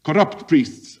 corrupt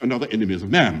priests, and other enemies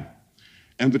of man.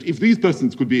 And that if these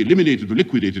persons could be eliminated or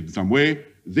liquidated in some way,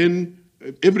 then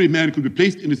every man could be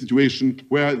placed in a situation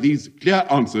where these clear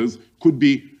answers could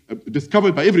be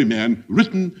discovered by every man,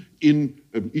 written in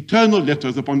eternal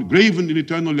letters graven in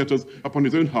eternal letters upon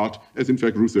his own heart, as in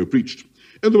fact Rousseau preached.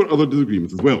 And there were other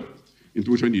disagreements as well,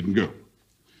 into which I needn't go.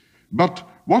 But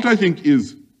what I think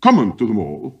is common to them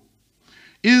all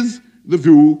is the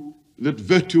view that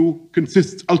virtue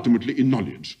consists ultimately in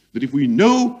knowledge. That if we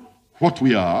know what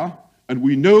we are, and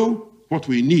we know what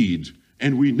we need,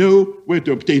 and we know where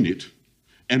to obtain it,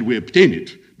 and we obtain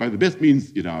it by the best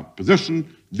means in our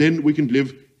possession, then we can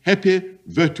live happy,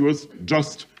 virtuous,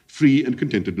 just, free, and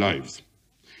contented lives.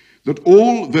 That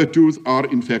all virtues are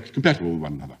in fact compatible with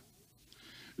one another.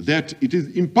 That it is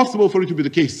impossible for it to be the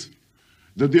case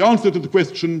that the answer to the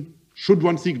question, should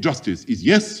one seek justice, is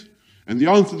yes, and the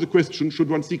answer to the question, should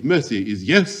one seek mercy, is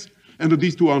yes, and that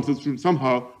these two answers should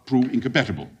somehow prove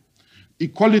incompatible.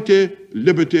 Equality,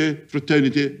 liberty,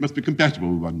 fraternity must be compatible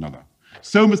with one another.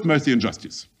 So must mercy and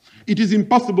justice. It is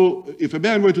impossible, if a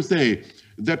man were to say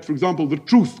that, for example, the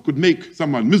truth could make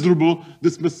someone miserable,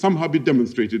 this must somehow be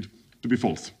demonstrated to be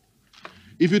false.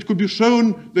 If it could be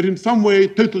shown that in some way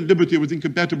total liberty was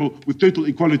incompatible with total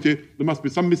equality, there must be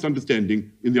some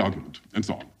misunderstanding in the argument, and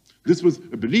so on. This was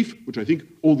a belief which I think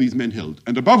all these men held.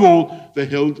 And above all, they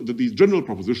held that these general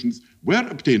propositions were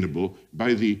obtainable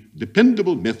by the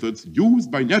dependable methods used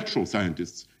by natural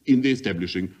scientists in the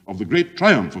establishing of the great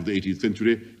triumph of the 18th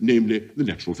century, namely the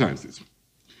natural sciences.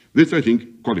 This, I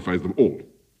think, qualifies them all.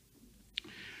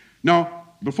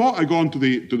 Now, before I go on to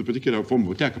the particular form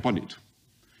of attack upon it,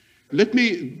 let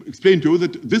me explain to you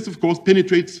that this, of course,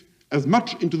 penetrates as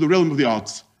much into the realm of the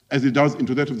arts as it does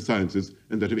into that of the sciences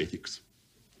and that of ethics.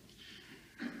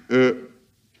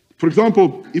 For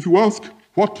example, if you ask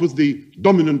what was the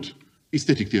dominant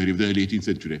aesthetic theory of the early 18th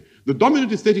century, the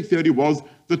dominant aesthetic theory was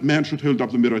that man should hold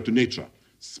up the mirror to nature.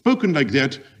 Spoken like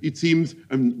that, it seems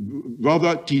a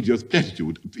rather tedious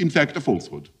platitude, in fact, a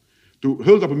falsehood. To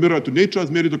hold up a mirror to nature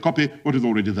is merely to copy what is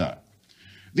already there.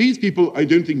 These people, I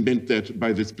don't think, meant that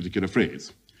by this particular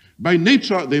phrase. By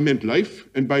nature, they meant life,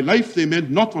 and by life, they meant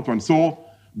not what one saw,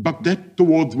 but that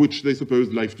towards which they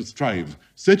supposed life to strive,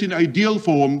 certain ideal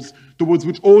forms towards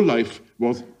which all life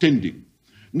was tending.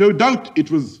 No doubt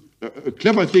it was a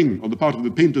clever thing on the part of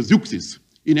the painter Zeuxis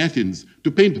in Athens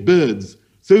to paint birds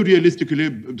so realistically,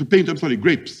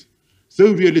 grapes,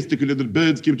 so realistically that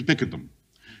birds came to peck at them.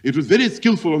 It was very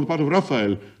skillful on the part of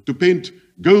Raphael to paint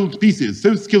gold pieces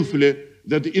so skillfully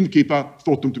that the innkeeper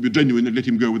thought them to be genuine and let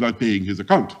him go without paying his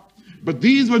account. But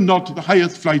these were not the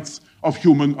highest flights of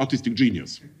human artistic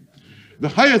genius. The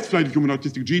highest flight of human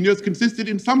artistic genius consisted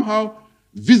in somehow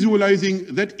visualizing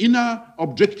that inner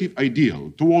objective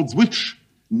ideal towards which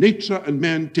nature and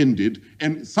man tended,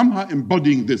 and somehow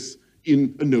embodying this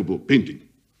in a noble painting.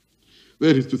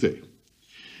 That is to say,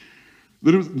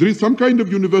 there is some kind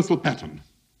of universal pattern,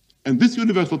 and this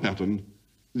universal pattern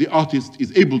the artist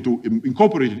is able to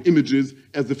incorporate in images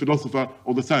as the philosopher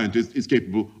or the scientist is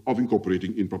capable of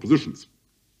incorporating in propositions.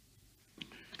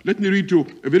 Let me read you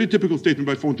a very typical statement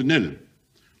by Fontenelle,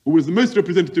 who was the most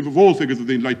representative of all figures of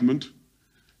the Enlightenment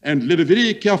and led a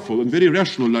very careful and very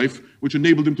rational life which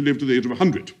enabled him to live to the age of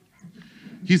 100.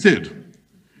 He said,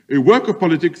 "A work of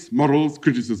politics, morals,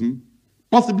 criticism,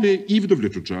 possibly even of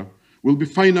literature, will be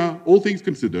finer, all things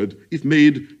considered, if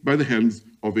made by the hands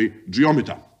of a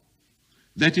geometer."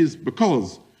 That is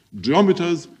because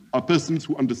geometers are persons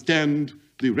who understand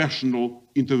the rational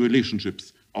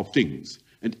interrelationships of things.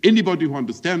 And anybody who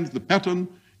understands the pattern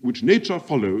which nature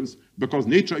follows, because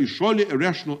nature is surely a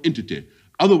rational entity,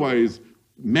 otherwise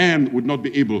man would not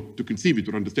be able to conceive it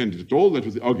or understand it at all. That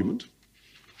was the argument.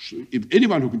 If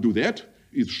anyone who can do that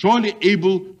is surely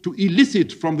able to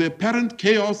elicit from the apparent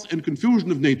chaos and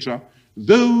confusion of nature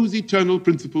those eternal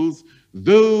principles,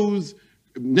 those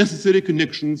necessary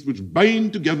connections which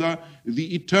bind together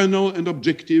the eternal and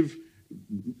objective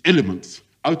elements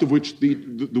out of which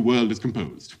the world is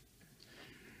composed.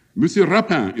 Monsieur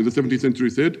Rapin in the 17th century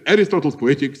said, "Aristotle's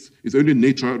poetics is only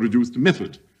nature reduced to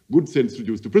method, good sense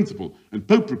reduced to principle." And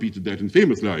Pope repeated that in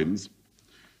famous lines,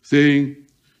 saying,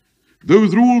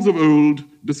 "Those rules of old,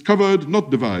 discovered,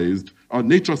 not devised, are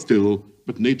nature still,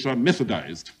 but nature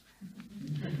methodized."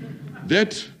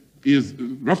 That is,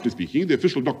 roughly speaking, the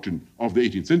official doctrine of the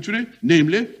 18th century,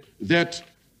 namely that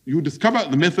you discover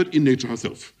the method in nature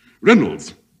herself.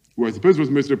 Reynolds, who I suppose was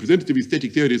the most representative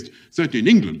aesthetic theorist, certainly in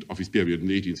England of his period in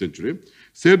the 18th century,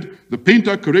 said, "The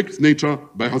painter corrects nature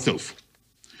by herself,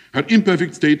 her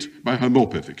imperfect state by her more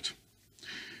perfect.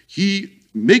 He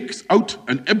makes out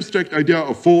an abstract idea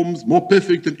of forms more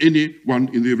perfect than any one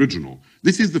in the original.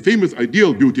 This is the famous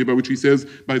ideal beauty by which he says,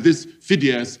 by this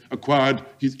Phidias acquired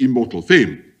his immortal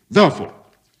fame. Therefore,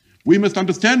 we must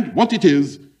understand what it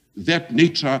is that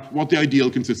nature, what the ideal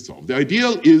consists of. The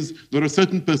ideal is there are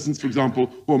certain persons, for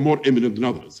example, who are more eminent than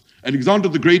others. Alexander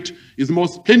the Great is a more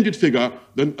splendid figure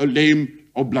than a lame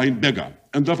or blind beggar,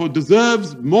 and therefore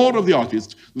deserves more of the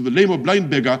artist than the lame or blind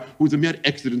beggar who is a mere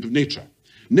accident of nature.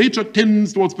 Nature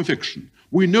tends towards perfection.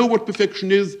 We know what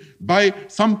perfection is by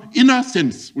some inner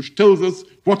sense which tells us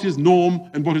what is norm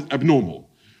and what is abnormal,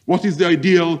 what is the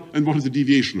ideal and what is the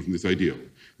deviation from this ideal.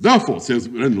 Therefore, says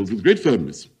Reynolds with great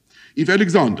firmness, if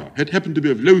Alexander had happened to be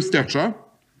of low stature,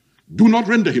 do not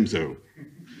render him so.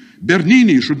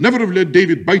 Bernini should never have let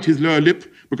David bite his lower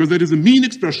lip, because that is a mean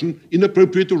expression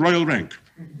inappropriate to royal rank.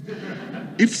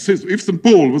 If St.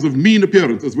 Paul was of mean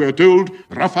appearance, as we are told,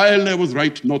 Raphael was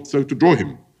right not so to draw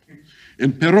him.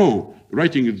 And Perrault,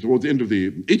 writing towards the end of the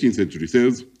 18th century,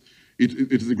 says, it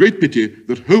is a great pity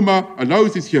that Homer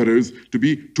allows his heroes to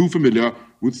be too familiar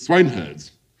with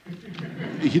swineherds.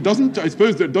 He doesn't, I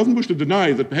suppose, doesn't wish to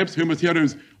deny that perhaps Homer's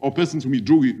heroes or persons whom he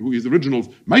drew, who his originals,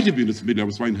 might have been as familiar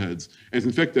with swineherds, as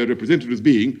in fact they're represented as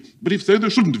being, but if so, they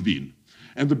shouldn't have been.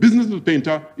 And the business of the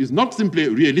painter is not simply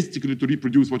realistically to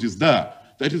reproduce what is there.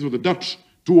 That is what the Dutch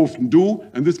too often do,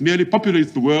 and this merely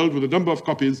populates the world with a number of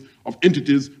copies of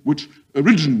entities which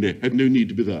originally had no need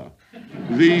to be there.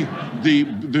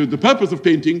 The purpose of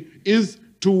painting is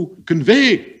to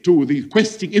convey to the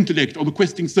questing intellect or the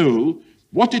questing soul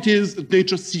what it is that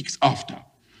nature seeks after.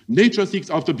 Nature seeks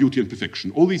after beauty and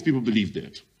perfection. All these people believe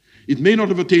that. It may not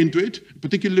have attained to it,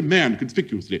 particularly man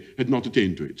conspicuously had not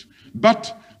attained to it.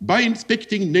 But by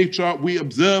inspecting nature, we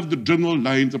observe the general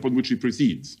lines upon which she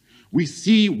proceeds. We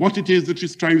see what it is that she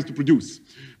strives to produce.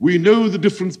 We know the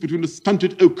difference between a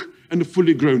stunted oak and a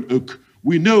fully grown oak.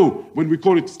 We know, when we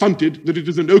call it stunted, that it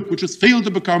is an oak which has failed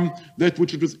to become that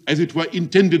which it was, as it were,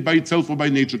 intended by itself or by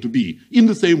nature to be. In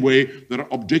the same way, there are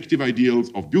objective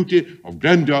ideals of beauty, of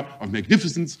grandeur, of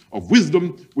magnificence, of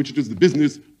wisdom, which it is the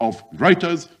business of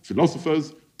writers,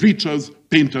 philosophers, preachers,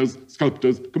 painters,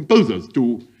 sculptors, composers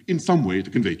to, in some way,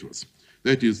 to convey to us.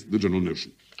 That is the general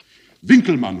notion.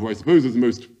 Winkelmann, who I suppose is the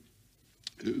most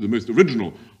the most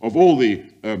original of all the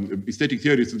aesthetic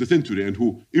theorists of the century and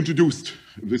who introduced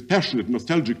this passionate,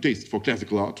 nostalgic taste for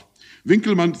classical art,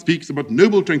 Winckelmann speaks about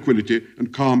noble tranquility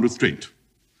and calm restraint.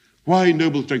 Why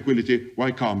noble tranquility?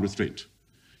 Why calm restraint?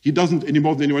 He doesn't, any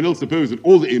more than anyone else, suppose that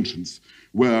all the ancients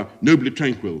were nobly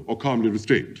tranquil or calmly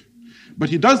restrained. But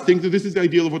he does think that this is the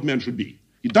ideal of what man should be.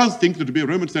 He does think that to be a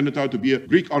Roman senator, to be a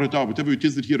Greek orator, whatever it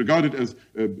is that he regarded as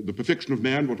the perfection of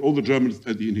man, what all the Germans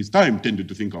in his time tended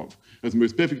to think of as the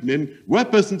most perfect men, were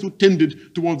persons who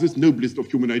tended towards this noblest of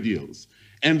human ideals.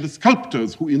 And the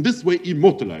sculptors who in this way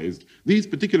immortalized these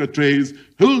particular traits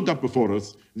hold up before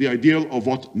us the ideal of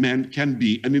what man can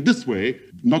be. And in this way,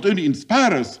 not only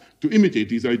inspire us to imitate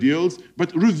these ideals,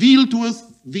 but reveal to us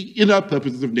the inner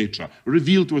purposes of nature,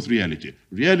 reveal to us reality.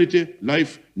 Reality,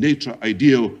 life, nature,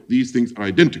 ideal, these things are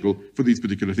identical for these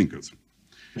particular thinkers.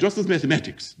 Just as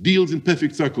mathematics deals in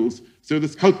perfect circles, so the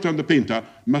sculptor and the painter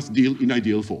must deal in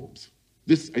ideal forms.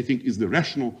 This, I think, is the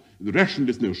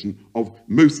rationalist notion of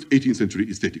most 18th century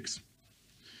aesthetics.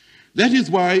 That is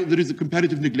why there is a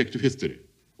comparative neglect of history.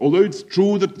 Although it's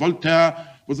true that Voltaire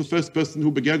was the first person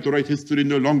who began to write history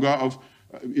no longer of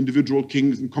individual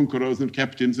kings and conquerors and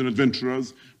captains and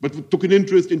adventurers, but took an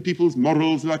interest in people's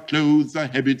morals, their clothes, their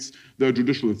habits, their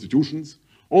judicial institutions.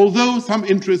 Although some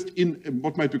interest in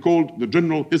what might be called the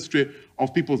general history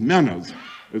of people's manners,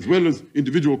 as well as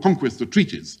individual conquests or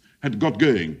treaties, had got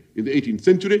going in the 18th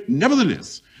century,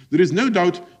 nevertheless, there is no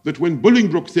doubt that when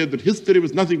Bolingbroke said that history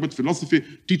was nothing but philosophy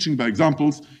teaching by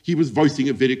examples, he was voicing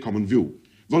a very common view.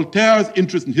 Voltaire's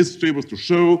interest in history was to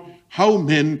show how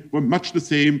men were much the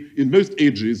same in most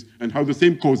ages and how the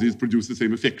same causes produce the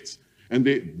same effects. And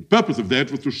the purpose of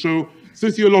that was to show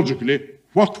sociologically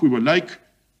what we were like,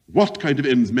 what kind of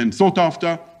ends men sought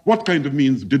after, what kind of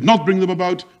means did not bring them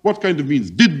about, what kind of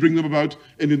means did bring them about,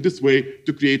 and in this way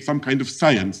to create some kind of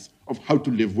science of how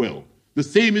to live well. The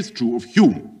same is true of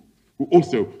Hume, who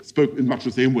also spoke in much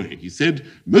the same way. He said,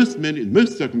 most men in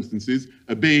most circumstances,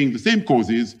 obeying the same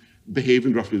causes, behave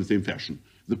in roughly the same fashion.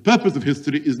 The purpose of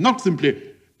history is not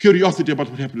simply curiosity about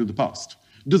what happened in the past,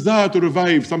 desire to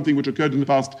revive something which occurred in the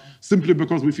past simply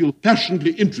because we feel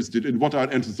passionately interested in what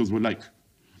our ancestors were like,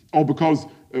 or because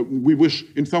we wish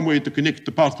in some way to connect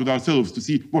the past with ourselves to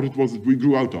see what it was that we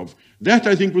grew out of. That,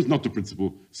 I think, was not the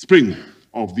principal spring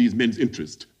of these men's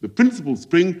interest. The principal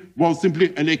spring was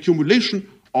simply an accumulation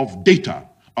of data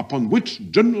upon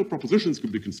which general propositions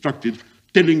could be constructed,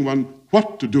 telling one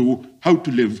what to do, how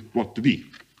to live, what to be.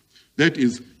 That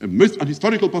is a most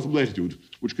unhistorical possible attitude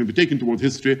which can be taken towards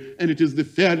history, and it is the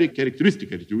fairly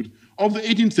characteristic attitude of the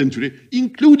 18th century,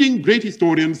 including great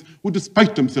historians who,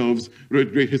 despite themselves,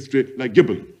 wrote great history like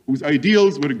Gibbon, whose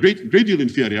ideals were a great deal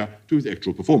inferior to his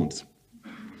actual performance.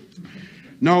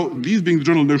 Now, these being the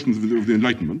general notions of the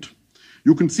Enlightenment,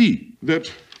 you can see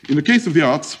that in the case of the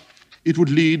arts, it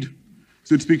would lead,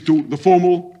 so to speak, to the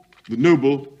formal, the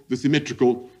noble, the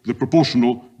symmetrical, the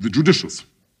proportional, the judicious.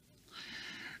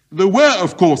 There were,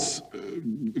 of course,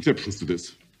 exceptions to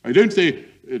this. I don't say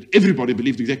that everybody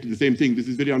believed exactly the same thing. This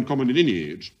is very uncommon in any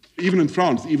age. Even in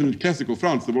France, even in classical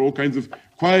France, there were all kinds of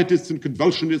quietists and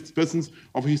convulsionists, persons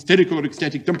of hysterical or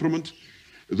ecstatic temperament.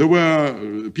 There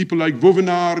were people like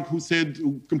Vauvenargues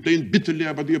who complained bitterly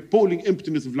about the appalling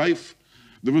emptiness of life.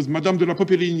 There was Madame de la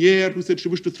Popelinière who said she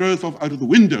wished to throw herself out of the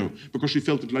window because she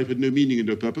felt that life had no meaning and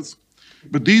no purpose.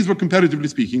 But these were, comparatively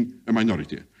speaking, a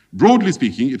minority. Broadly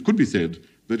speaking, it could be said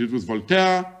that it was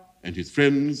Voltaire and his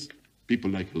friends, people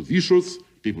like Helvetius,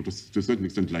 people to a certain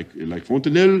extent like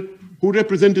Fontenelle, who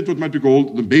represented what might be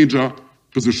called the major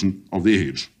position of the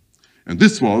age. And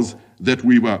this was that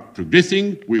we were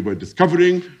progressing, we were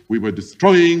discovering, we were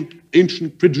destroying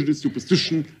ancient prejudice,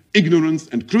 superstition, ignorance,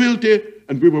 and cruelty,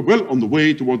 and we were well on the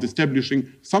way towards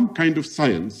establishing some kind of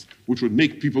science which would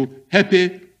make people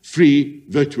happy, free,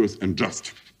 virtuous, and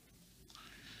just.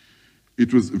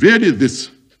 It was really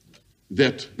this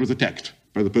that was attacked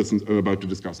by the persons I'm about to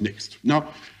discuss next. Now,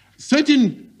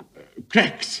 certain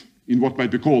cracks in what might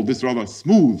be called this rather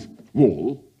smooth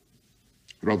wall,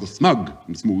 rather smug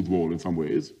and smooth wall in some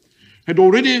ways, had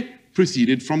already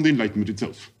proceeded from the Enlightenment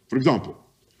itself. For example,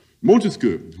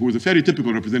 Montesquieu, who was a very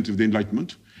typical representative of the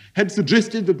Enlightenment, had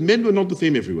suggested that men were not the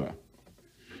same everywhere.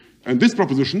 And this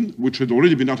proposition, which had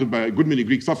already been uttered by a good many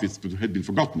Greek sophists, but had been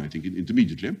forgotten, I think,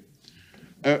 intermediately,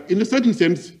 in a certain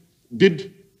sense,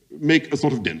 did make a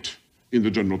sort of dent in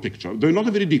the general picture, though not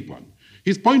a very deep one.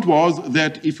 His point was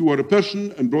that if you were a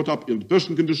Persian and brought up in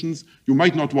Persian conditions, you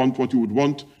might not want what you would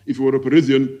want if you were a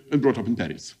Parisian and brought up in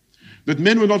Paris. That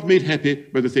men were not made happy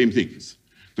by the same things.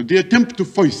 That the attempt to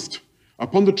foist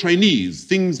upon the Chinese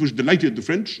things which delighted the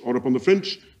French, or upon the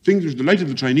French things which delighted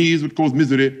the Chinese, would cause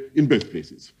misery in both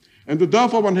places. and that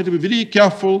therefore one had to be very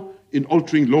careful in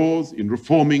altering laws, in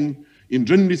reforming, in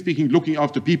generally speaking, looking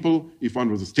after people, if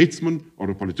one was a statesman or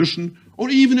a politician, or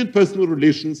even in personal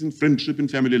relations, in friendship, in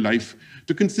family life,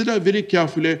 to consider very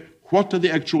carefully what are the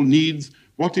actual needs,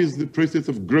 what is the process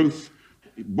of growth,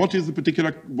 what are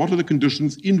the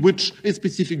conditions in which a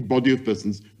specific body of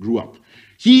persons grew up.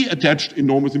 He attached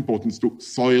enormous importance to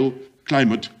soil,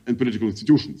 climate, and political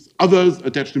institutions. Others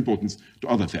attached importance to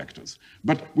other factors.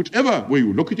 But whichever way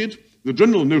you look at it, the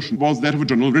general notion was that of a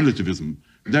general relativism,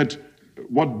 that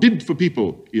what did for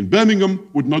people in Birmingham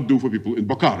would not do for people in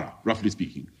Bokhara, roughly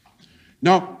speaking.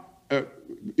 Now,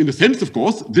 in a sense, of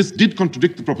course, this did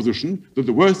contradict the proposition that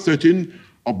there were certain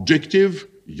objective,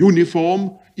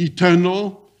 uniform,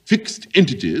 eternal, fixed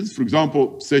entities, for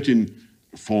example, certain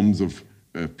forms of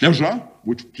pleasure,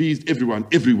 which pleased everyone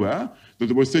everywhere, that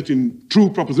there were certain true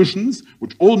propositions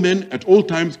which all men at all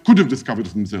times could have discovered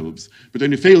for themselves, but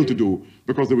only failed to do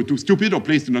because they were too stupid or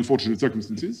placed in unfortunate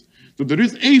circumstances, that there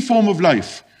is a form of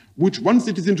life which, once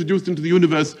it is introduced into the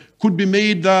universe, could be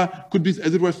made, could be,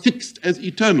 as it were, fixed as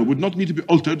eternal, would not need to be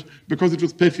altered because it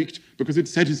was perfect, because it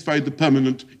satisfied the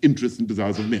permanent interests and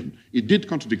desires of men. It did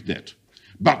contradict that.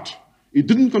 But it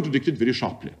didn't contradict it very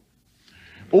sharply.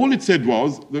 All it said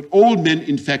was that all men,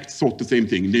 in fact, sought the same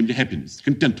thing, namely happiness,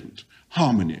 contentment,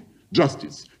 harmony,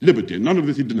 justice, liberty. None of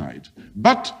this he denied.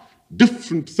 But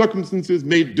different circumstances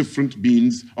made different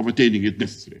means of attaining it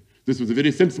necessary. This was a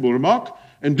very sensible remark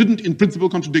and didn't, in principle,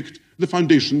 contradict the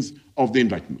foundations of the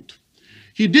Enlightenment.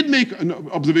 He did make an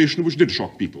observation which did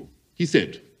shock people. He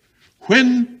said,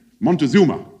 when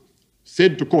Montezuma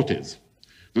said to Cortes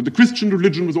that the Christian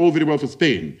religion was all very well for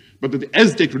Spain, but that the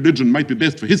Aztec religion might be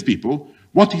best for his people,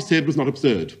 what he said was not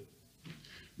absurd.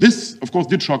 This, of course,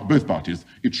 did shock both parties.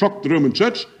 It shocked the Roman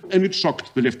Church and it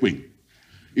shocked the left wing.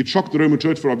 It shocked the Roman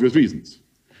Church for obvious reasons.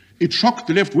 It shocked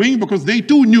the left wing because they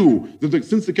too knew that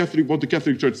since what the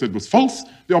Catholic Church said was false,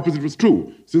 the opposite was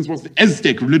true. Since what the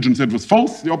Aztec religion said was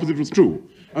false, the opposite was true.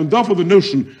 And therefore the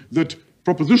notion that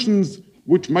propositions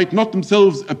which might not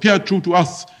themselves appear true to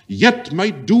us, yet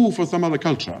might do for some other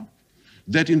culture,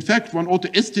 that in fact one ought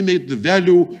to estimate the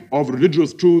value of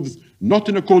religious truths not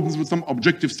in accordance with some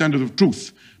objective standard of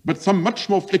truth, but some much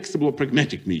more flexible or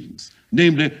pragmatic means,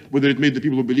 namely whether it made the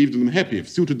people who believed in them happy, if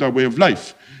suited their way of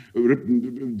life,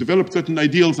 developed certain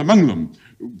ideals among them,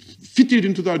 fitted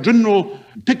into their general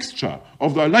texture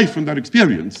of their life and their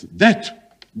experience.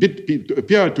 That did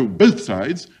appear to both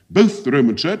sides, both the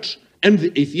Roman Church and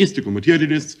the atheistical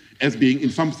materialists, as being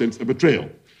in some sense a betrayal.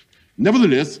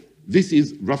 Nevertheless, this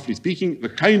is, roughly speaking, the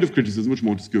kind of criticism which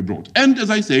Montesquieu brought. And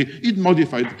as I say, it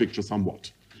modified the picture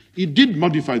somewhat. It did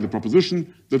modify the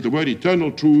proposition that there were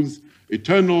eternal truths,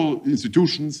 eternal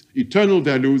institutions, eternal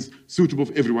values suitable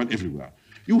for everyone everywhere.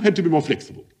 You had to be more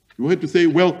flexible. You had to say,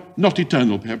 well, not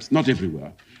eternal perhaps, not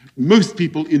everywhere. Most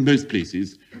people in most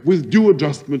places, with due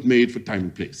adjustment made for time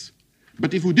and place.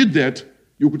 But if you did that,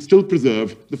 you could still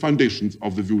preserve the foundations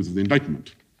of the views of the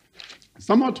Enlightenment. A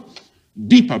somewhat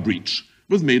deeper breach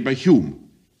was made by Hume.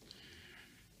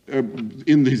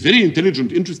 In his very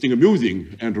intelligent, interesting,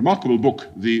 amusing, and remarkable book,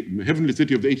 The Heavenly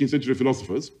City of the 18th Century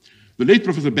Philosophers, the late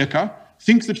Professor Becker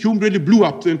thinks that Hume really blew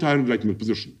up the entire Enlightenment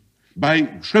position by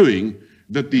showing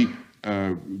that the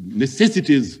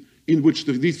necessities in which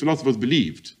these philosophers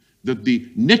believed, that the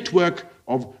network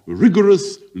of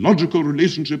rigorous logical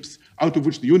relationships out of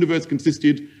which the universe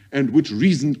consisted and which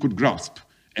reason could grasp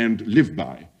and live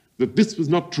by, that this was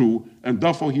not true, and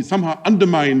therefore he somehow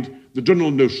undermined the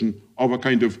general notion of a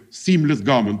kind of seamless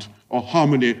garment or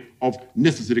harmony of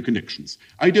necessary connections.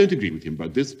 I don't agree with him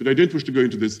about this, but I don't wish to go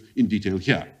into this in detail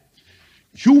here.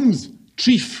 Hume's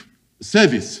chief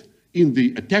service in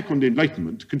the attack on the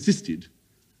Enlightenment consisted,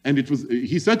 and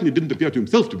he certainly didn't appear to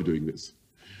himself to be doing this,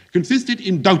 consisted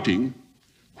in doubting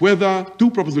whether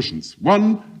two propositions.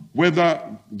 One, whether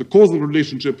the causal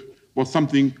relationship was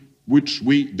something which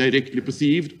we directly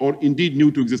perceived or indeed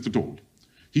knew to exist at all.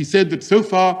 He said that so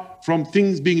far from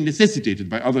things being necessitated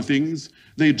by other things,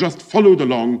 they just followed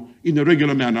along in a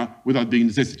regular manner without being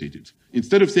necessitated.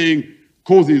 Instead of saying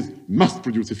causes must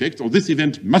produce effects, or this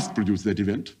event must produce that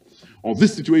event, or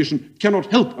this situation cannot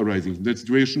help arising from that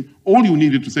situation, all you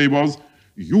needed to say was,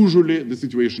 usually the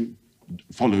situation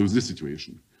follows this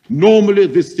situation. Normally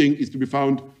this thing is to be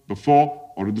found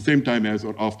before or at the same time as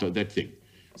or after that thing.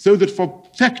 So that for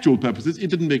factual purposes, it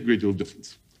didn't make a great deal of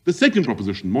difference. The second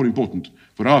proposition, more important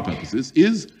for our purposes,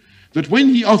 is that when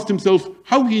he asked himself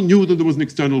how he knew that there was an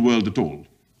external world at all,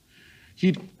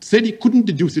 he said he couldn't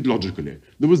deduce it logically.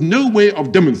 There was no way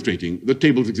of demonstrating that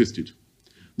tables existed.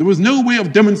 There was no way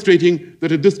of demonstrating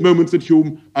that at this moment, said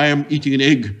Hume, I am eating an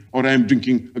egg or I am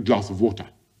drinking a glass of water.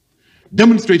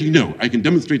 Demonstrating, no. I can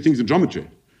demonstrate things in geometry.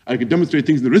 I can demonstrate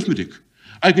things in arithmetic.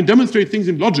 I can demonstrate things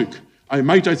in logic. I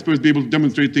might, I suppose, be able to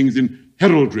demonstrate things in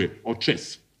heraldry or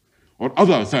chess or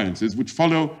other sciences which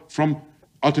follow from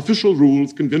artificial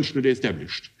rules conventionally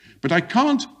established. But I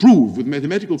can't prove with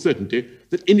mathematical certainty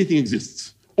that anything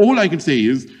exists. All I can say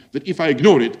is that if I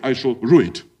ignore it, I shall rue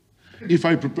it. If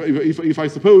I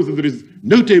suppose that there is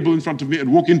no table in front of me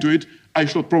and walk into it, I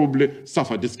shall probably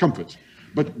suffer discomfort.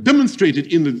 But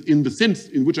demonstrated in the sense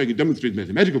in which I can demonstrate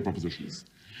mathematical propositions,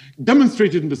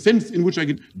 demonstrated in the sense in which I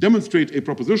can demonstrate a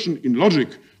proposition in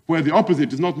logic where the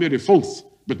opposite is not merely false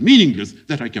but meaningless,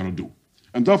 that I cannot do.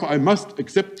 And therefore I must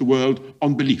accept the world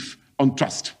on belief, on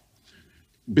trust.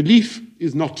 Belief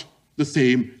is not the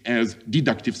same as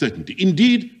deductive certainty.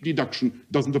 Indeed, deduction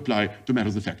doesn't apply to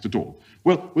matters of fact at all.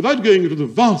 Well, without going into the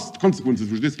vast consequences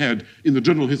which this had in the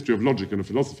general history of logic and of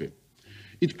philosophy,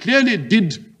 it clearly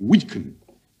did weaken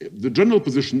the general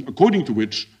position according to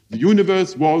which the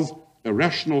universe was a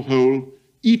rational whole,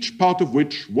 each part of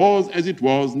which was as it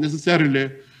was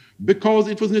necessarily because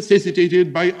it was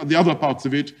necessitated by the other parts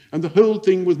of it, and the whole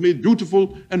thing was made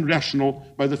beautiful and rational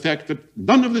by the fact that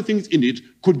none of the things in it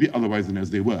could be otherwise than as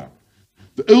they were.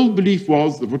 The old belief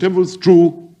was that whatever was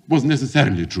true was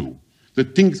necessarily true,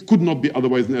 that things could not be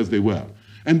otherwise than as they were.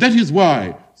 And that is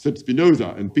why, said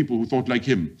Spinoza and people who thought like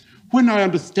him, when I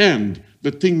understand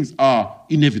that things are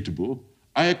inevitable,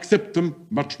 I accept them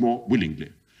much more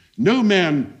willingly. No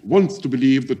man wants to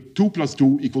believe that 2 +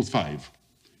 2 = 5.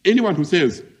 Anyone who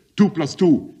says 2 +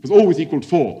 2 has always equaled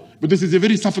 4, but this is a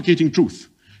very suffocating truth.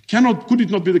 Could it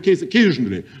not be the case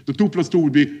occasionally that 2 + 2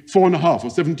 would be 4.5 or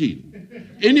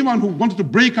 17? Anyone who wanted to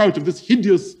break out of this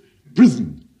hideous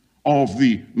prison of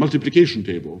the multiplication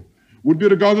table would be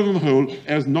regarded on the whole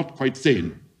as not quite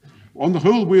sane. On the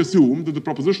whole, we assume that the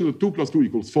proposition that 2 +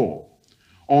 2 = 4,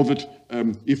 or that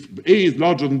if A is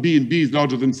larger than B and B is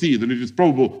larger than C, then it is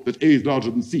probable that A is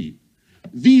larger than C.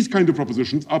 These kind of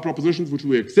propositions are propositions which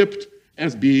we accept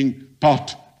as being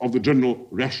part of the general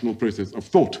rational process of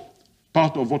thought,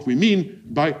 part of what we mean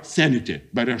by sanity,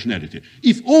 by rationality.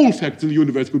 If all facts in the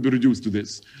universe could be reduced to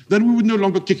this, then we would no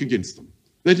longer kick against them.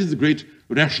 That is the great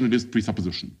rationalist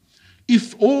presupposition.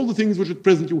 If all the things which at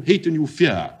present you hate and you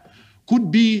fear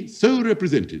could be so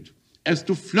represented as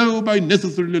to flow by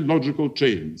necessarily logical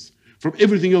chains from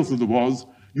everything else that there was,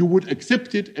 you would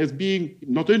accept it as being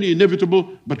not only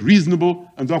inevitable, but reasonable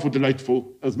and therefore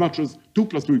delightful, as much as 2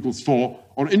 + 2 = 4,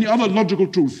 or any other logical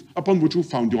truth upon which you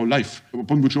found your life,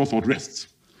 upon which your thought rests.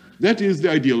 That is the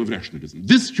ideal of rationalism.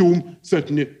 This Hume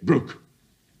certainly broke.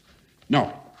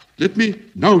 Now, let me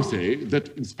now say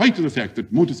that in spite of the fact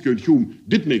that Montesquieu and Hume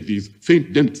did make these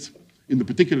faint dents in the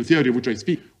particular theory of which I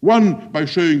speak, one by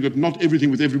showing that not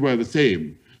everything was everywhere the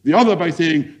same, the other by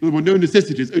saying there were no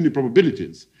necessities, only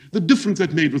probabilities, the difference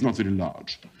that made was not very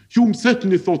large. Hume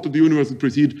certainly thought that the universe would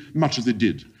proceed much as it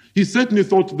did. He certainly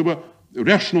thought that there were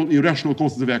rational, irrational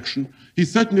courses of action. He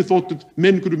certainly thought that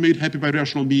men could be made happy by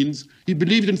rational means. He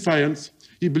believed in science.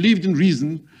 He believed in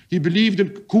reason. He believed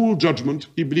in cool judgment.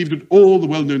 He believed in all the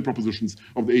well-known propositions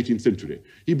of the 18th century.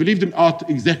 He believed in art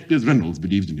exactly as Reynolds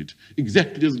believed in it,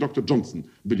 exactly as Dr. Johnson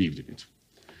believed in it.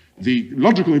 The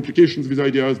logical implications of his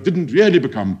ideas didn't really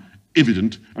become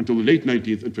evident until the late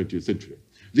 19th and 20th century.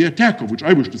 The attack of which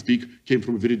I wish to speak came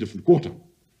from a very different quarter.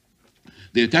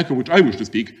 The attack of which I wish to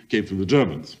speak came from the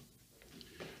Germans.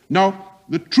 Now,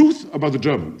 the truth about the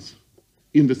Germans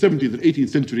in the 17th and 18th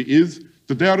century is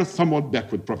that they are a somewhat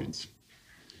backward province.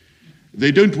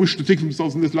 They don't wish to think of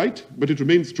themselves in this light, but it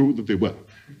remains true that they were.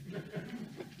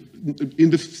 In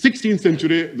the 16th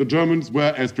century, the Germans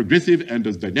were as progressive and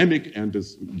as dynamic and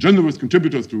as generous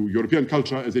contributors to European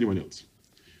culture as anyone else.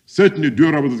 Certainly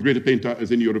Dürer was as great a painter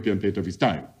as any European painter of his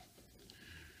time.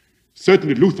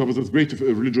 Certainly Luther was as great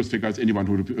a religious figure as anyone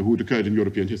who had occurred in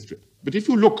European history. But if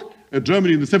you look at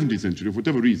Germany in the 17th century, for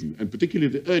whatever reason, and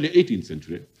particularly the early 18th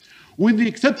century, with the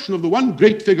exception of the one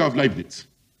great figure of Leibniz,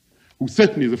 who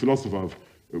certainly is a philosopher of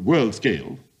world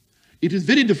scale, it is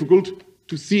very difficult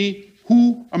to see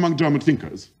who among German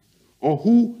thinkers, or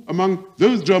who among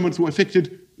those Germans who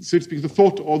affected, so to speak, the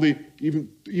thought or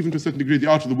even to a certain degree the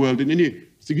art of the world in any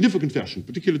significant fashion,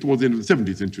 particularly towards the end of the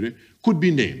 17th century, could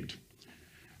be named.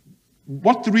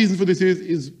 What the reason for this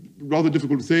is rather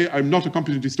difficult to say. I'm not a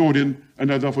competent historian,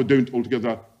 and I therefore I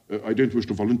don't wish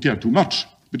to volunteer too much.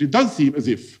 But it does seem as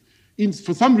if,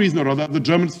 for some reason or other, the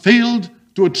Germans failed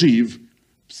to achieve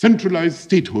centralized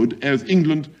statehood as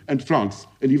England and France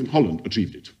and even Holland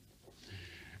achieved it.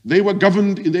 They were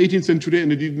governed in the 18th century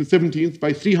and indeed in the 17th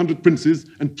by 300 princes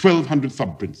and 1,200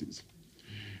 sub-princes.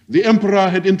 The emperor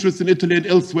had interests in Italy and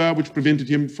elsewhere which prevented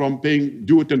him from paying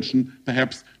due attention,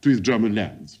 perhaps, to his German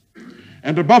lands.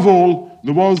 And above all,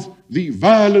 there was the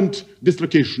violent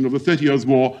dislocation of the 30 Years'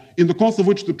 War, in the course of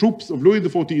which the troops of Louis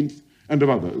XIV and of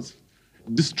others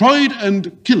destroyed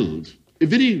and killed a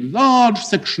very large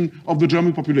section of the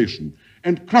German population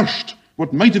and crushed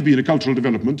what might have been a cultural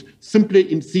development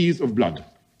simply in seas of blood.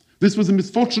 This was a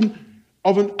misfortune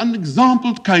of an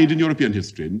unexampled kind in European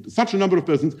history. And such a number of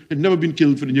persons had never been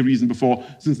killed for any reason before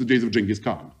since the days of Genghis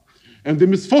Khan. And the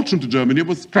misfortune to Germany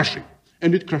was crushing,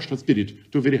 and it crushed her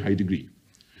spirit to a very high degree.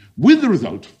 With the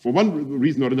result, for one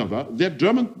reason or another, that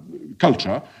German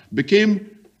culture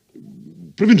became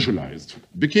provincialized,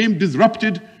 became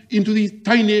disrupted into these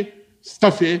tiny,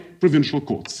 stuffy provincial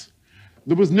courts.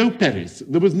 There was no Paris,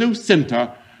 there was no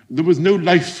center, there was no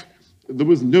life, there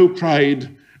was no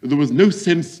pride, there was no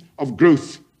sense of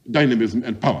growth, dynamism,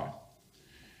 and power.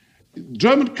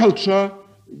 German culture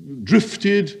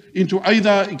drifted into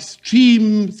either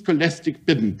extreme scholastic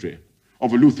pedantry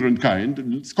of a Lutheran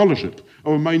kind, scholarship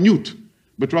of a minute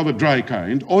but rather dry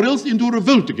kind, or else into a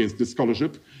revolt against this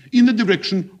scholarship in the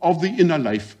direction of the inner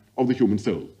life of the human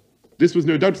soul. This was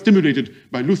no doubt stimulated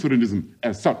by Lutheranism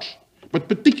as such, but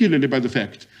particularly by the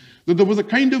fact that there was a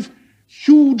kind of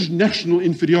huge national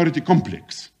inferiority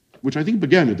complex, which I think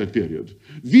began at that period,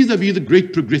 vis-à-vis the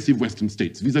great progressive Western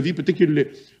states, vis-à-vis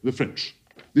particularly the French.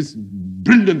 This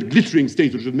brilliant, glittering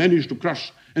state which had managed to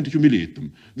crush and to humiliate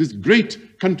them. This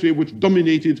great country which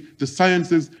dominated the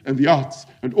sciences and the arts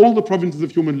and all the provinces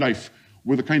of human life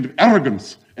with a kind of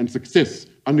arrogance and success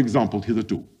unexampled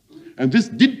hitherto. And this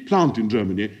did plant in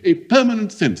Germany a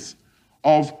permanent sense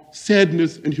of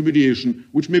sadness and humiliation,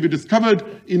 which may be discovered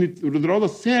in the rather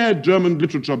sad German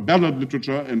literature, ballad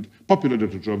literature and popular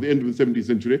literature of the end of the 17th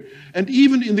century, and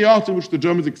even in the art in which the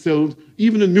Germans excelled,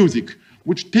 even in music,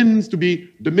 which tends to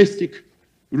be domestic,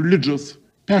 religious,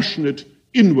 passionate,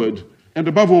 inward, and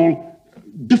above all,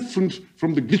 different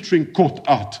from the glittering court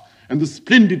art and the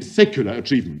splendid secular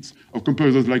achievements of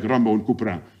composers like Rimbaud and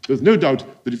Couperin. There's no doubt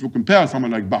that if you compare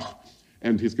someone like Bach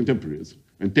and his contemporaries,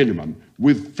 and Telemann,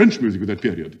 with French music of that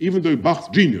period, even though Bach's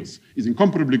genius is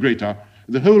incomparably greater,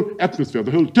 the whole atmosphere,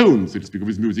 the whole tone, so to speak, of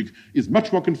his music is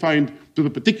much more confined to the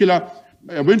particular,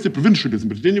 I won't say provincialism,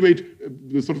 but at any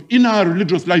rate, the sort of inner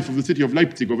religious life of the city of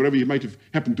Leipzig, or wherever he might have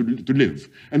happened to live,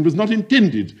 and was not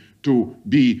intended to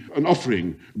be an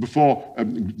offering before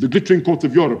the glittering courts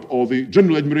of Europe or the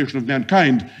general admiration of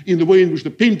mankind in the way in which the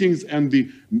paintings and the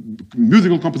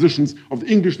musical compositions of the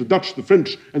English, the Dutch, the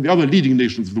French, and the other leading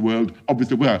nations of the world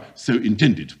obviously were so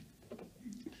intended.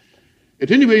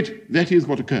 At any rate, that is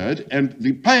what occurred, and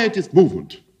the Pietist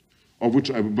movement,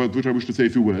 about which I wish to say a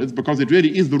few words, because it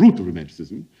really is the root of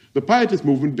Romanticism, the Pietist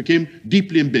movement became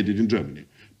deeply embedded in Germany.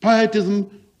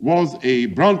 Pietism was a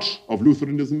branch of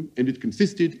Lutheranism, and it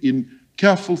consisted in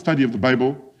careful study of the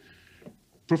Bible,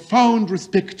 profound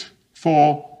respect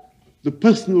for the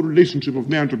personal relationship of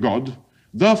man to God,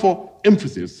 therefore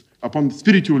emphasis upon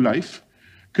spiritual life,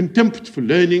 contempt for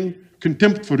learning,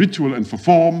 contempt for ritual and for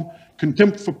form,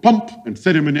 contempt for pomp and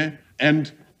ceremony,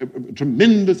 and a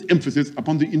tremendous emphasis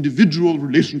upon the individual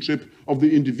relationship of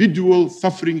the individual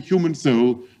suffering human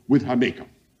soul with her maker.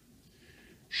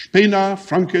 Spener,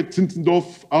 Franke,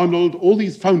 Zinzendorf, Arnold, all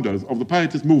these founders of the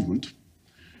Pietist movement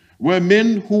were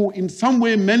men who in some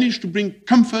way managed to bring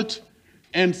comfort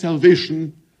and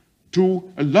salvation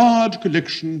to a large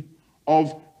collection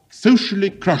of socially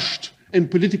crushed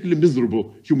and politically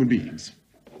miserable human beings.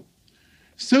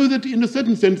 So that in a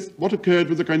certain sense, what occurred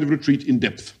was a kind of retreat in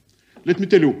depth. Let me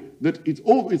tell you that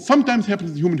it sometimes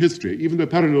happens in human history, even though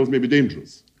parallels may be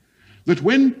dangerous, that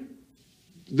when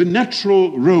the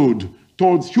natural road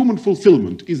towards human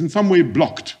fulfillment is in some way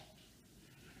blocked,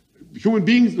 human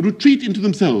beings retreat into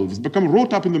themselves, become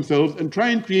wrought up in themselves, and try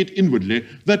and create inwardly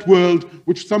that world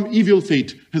which some evil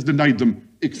fate has denied them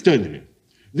externally.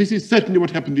 This is certainly what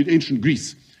happened in ancient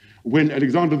Greece when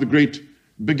Alexander the Great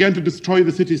began to destroy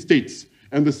the city-states,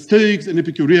 and the Stoics and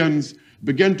Epicureans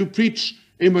began to preach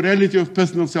a morality of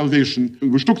personal salvation,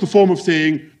 which took the form of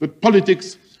saying that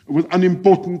politics was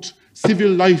unimportant,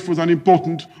 civil life was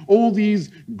unimportant, all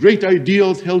these great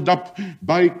ideals held up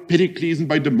by Pericles and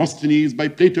by Demosthenes, by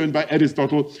Plato and by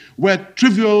Aristotle, were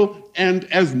trivial and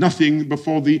as nothing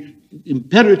before the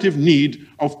imperative need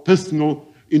of personal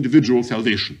individual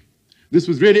salvation. This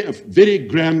was really a very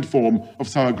grand form of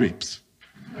sour grapes.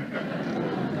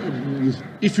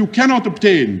 If you cannot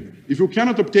obtain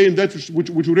that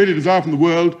which you really desire from the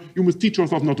world, you must teach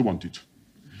yourself not to want it.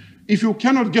 If you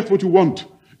cannot get what you want,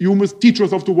 you must teach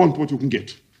yourself to want what you can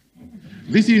get.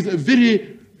 This is a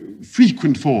very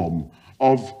frequent form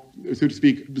of, so to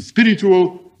speak,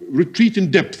 spiritual retreat in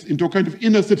depth into a kind of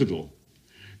inner citadel,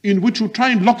 in which you try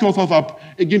and lock yourself up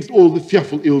against all the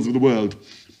fearful ills of the world.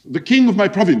 The king of my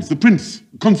province, the prince,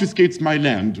 confiscates my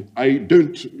land. I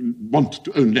don't want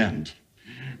to own land.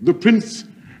 The prince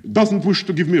doesn't wish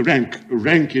to give me rank.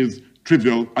 Rank is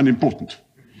trivial, unimportant.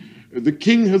 The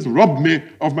king has robbed me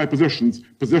of my possessions.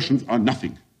 Possessions are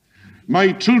nothing.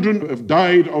 My children have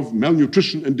died of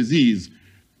malnutrition and disease.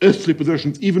 Earthly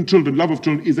possessions, even children, love of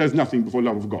children is as nothing before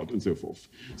love of God, and so forth.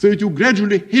 So that you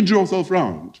gradually hedge yourself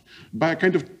round by a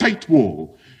kind of tight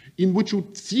wall in which you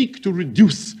seek to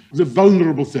reduce the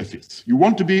vulnerable surface. You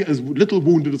want to be as little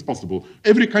wounded as possible.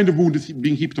 Every kind of wound is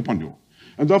being heaped upon you.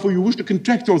 And therefore you wish to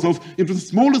contract yourself into the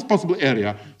smallest possible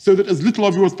area so that as little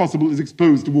of you as possible is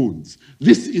exposed to wounds.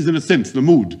 This is, in a sense, the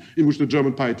mood in which the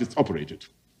German pietists operated.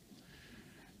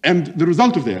 And the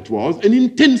result of that was an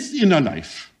intense inner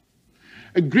life,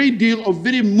 a great deal of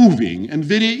very moving and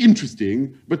very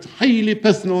interesting, but highly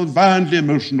personal, violently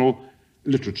emotional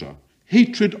literature,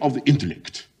 hatred of the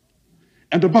intellect.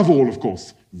 And above all, of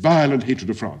course, violent hatred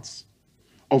of France,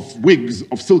 of wigs,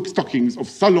 of silk stockings, of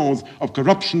salons, of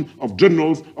corruption, of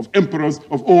generals, of emperors,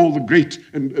 of all the great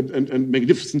and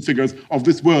magnificent figures of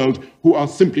this world who are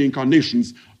simply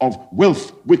incarnations of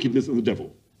wealth, wickedness, and the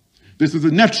devil. This is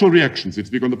a natural reaction, so to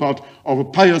speak, on the part of a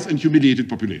pious and humiliated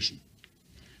population.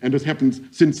 And has happened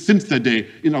since that day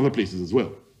in other places as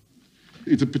well.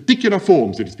 It's a particular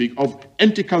form, so to speak, of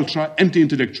anti-culture,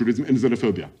 anti-intellectualism, and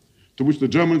xenophobia, to which the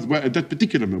Germans were at that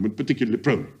particular moment particularly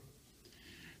prone.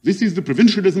 This is the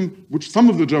provincialism which some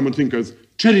of the German thinkers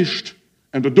cherished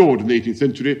and adored in the 18th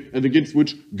century, and against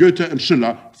which Goethe and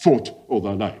Schiller fought all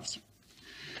their lives.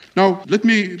 Now, let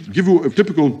me give you a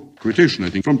typical quotation, I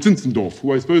think, from Zinzendorf,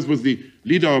 who I suppose was the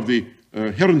leader of the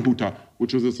Herrenhuter,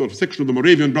 which was a sort of section of the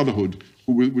Moravian Brotherhood,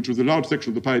 which was a large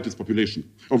section of the pietist population,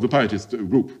 of the pietist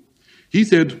group. He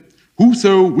said,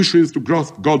 "Whoso wishes to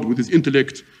grasp God with his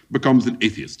intellect becomes an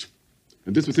atheist."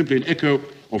 And this was simply an echo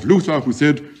of Luther, who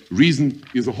said, reason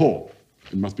is a whore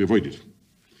and must be avoided.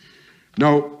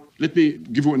 Now, let me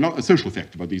give you a social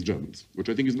fact about these Germans, which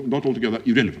I think is not altogether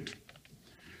irrelevant.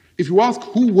 If you ask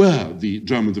who were the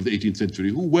Germans of the 18th century,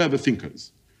 who were the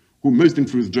thinkers who most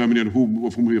influenced Germany and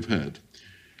of whom we have heard,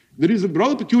 there is a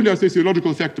rather peculiar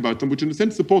sociological fact about them, which in a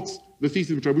sense supports the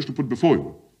thesis which I wish to put before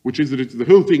you, which is that the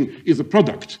whole thing is a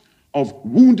product of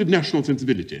wounded national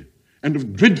sensibility and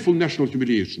of dreadful national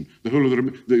humiliation, the whole of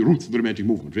the roots of the Romantic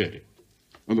movement, really,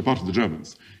 on the part of the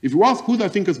Germans. If you ask who their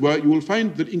thinkers were, you will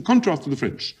find that in contrast to the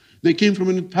French, they came from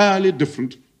an entirely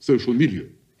different social milieu.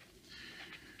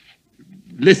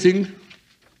 Lessing,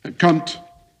 Kant,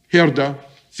 Herder,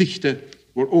 Fichte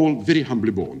were all very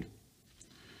humbly born.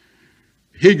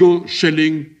 Hegel,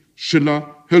 Schelling, Schiller,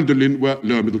 Hölderlin were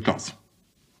lower middle class.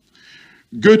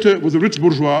 Goethe was a rich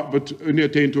bourgeois, but only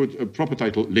attained to a proper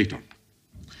title later.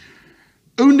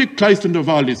 Only Kleist and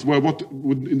Novalis were what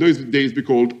would in those days be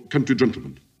called country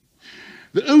gentlemen.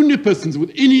 The only persons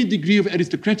with any degree of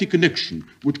aristocratic connection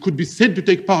which could be said to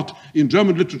take part in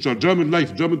German literature, German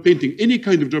life, German painting, any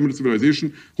kind of German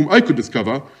civilization, whom I could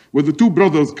discover, were the two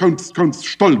brothers, Counts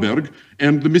Stolberg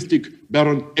and the mystic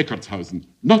Baron Eckartshausen.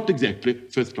 Not exactly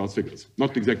first-class figures,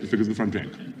 not exactly figures in the front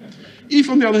rank. If,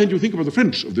 on the other hand, you think about the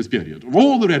French of this period, of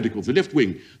all the radicals, the left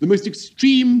wing, the most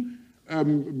extreme,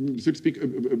 so to speak,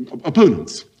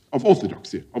 opponents of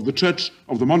orthodoxy, of the church,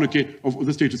 of the monarchy, of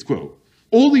the status quo,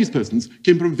 all these persons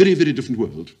came from a very, very different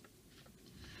world.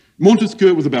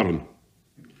 Montesquieu was a baron.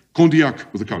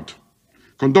 Condillac was a count.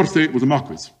 Condorcet was a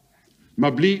marquis.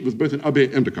 Mably was both an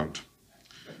abbé and a count.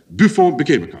 Buffon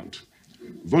became a count.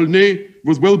 Volney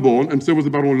was well born, and so was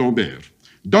the Baron Lambert.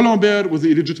 D'Alembert was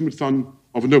the illegitimate son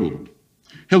of a nobleman.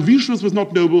 Helvetius was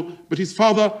not noble, but his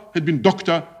father had been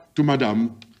doctor to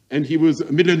Madame, and he was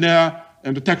a millionaire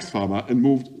and a tax farmer and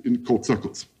moved in court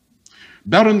circles.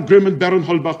 Baron Grimm and Baron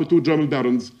Holbach were two German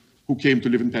barons who came to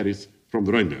live in Paris from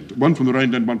the Rhineland, one from the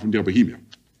Rhineland, one from near Bohemia.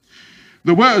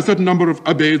 There were a certain number of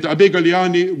abbés. The Abbé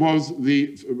Galliani was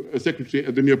the secretary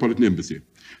at the Neapolitan embassy.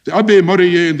 The Abbé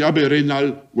Moreyer and the Abbé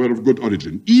Reynal were of good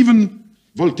origin. Even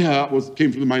Voltaire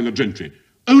came from the minor gentry.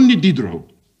 Only Diderot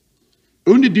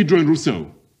and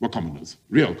Rousseau were commoners,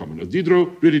 real commoners.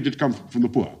 Diderot really did come from the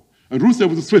poor. And Rousseau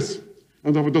was a Swiss,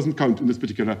 and therefore doesn't count in this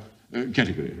particular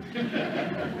category.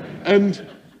 And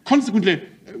consequently,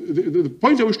 the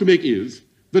point I wish to make is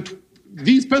that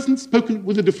these persons spoken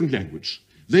with a different language.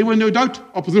 They were no doubt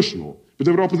oppositional, but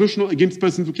they were oppositional against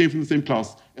persons who came from the same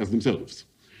class as themselves.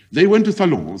 They went to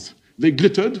salons, they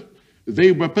glittered,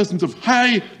 they were persons of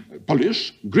high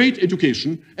polish, great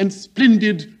education, and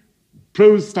splendid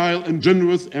prose style and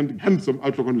generous and handsome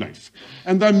outlook on life.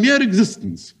 And their mere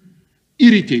existence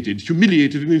irritated,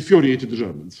 humiliated, and infuriated the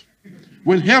Germans.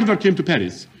 When Herder came to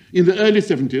Paris, in the early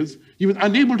 70s, he was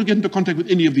unable to get into contact with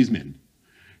any of these men.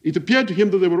 It appeared to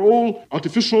him that they were all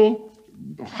artificial,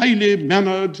 highly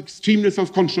mannered, extremely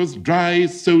self-conscious, dry,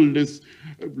 soulless,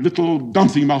 little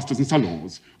dancing masters in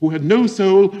salons, who had no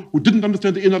soul, who didn't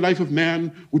understand the inner life of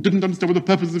man, who didn't understand what the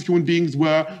purposes of human beings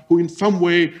were, who in some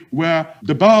way were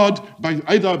debarred by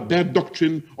either bad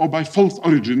doctrine or by false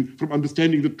origin from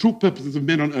understanding the true purposes of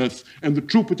men on earth and the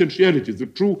true potentialities, the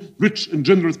true rich and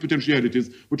generous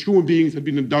potentialities which human beings had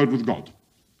been endowed with God.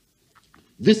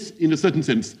 This, in a certain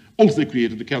sense, also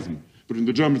created a chasm between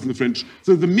the Germans and the French.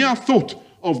 So the mere thought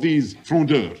of these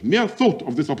frondeurs, mere thought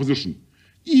of this opposition,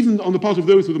 even on the part of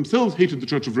those who themselves hated the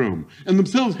Church of Rome and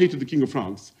themselves hated the King of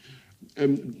France,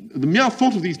 the mere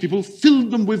thought of these people filled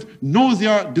them with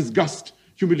nausea, disgust,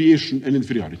 humiliation, and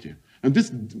inferiority. And this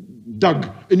dug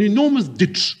an enormous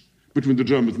ditch between the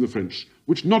Germans and the French,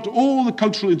 which not all the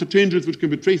cultural interchanges which can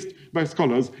be traced by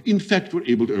scholars, in fact, were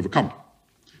able to overcome.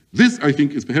 This, I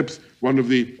think, is perhaps one of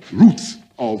the roots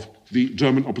of the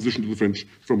German opposition to the French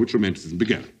from which Romanticism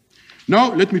began.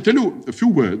 Now, let me tell you a few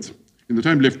words, in the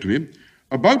time left to me,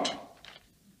 about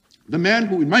the man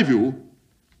who, in my view,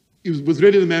 was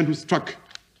really the man who struck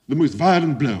the most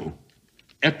violent blow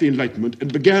at the Enlightenment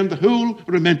and began the whole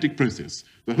Romantic process,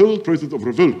 the whole process of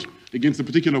revolt against a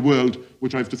particular world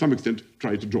which I've to some extent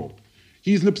tried to draw.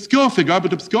 He's an obscure figure,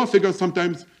 but obscure figures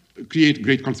sometimes create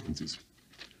great consequences.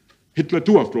 Hitler,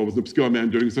 too, after all, was an obscure man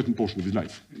during a certain portion of his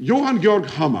life. Johann Georg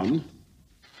Hamann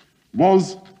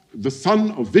was the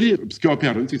son of very obscure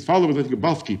parents. His father was, I think, a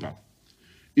bathkeeper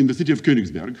in the city of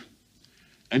Königsberg,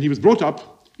 and he was brought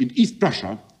up in East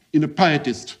Prussia in a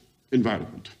pietist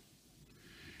environment.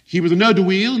 He was a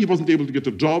ne'er-do-weel. He wasn't able to get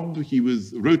a job. He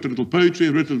wrote a little poetry,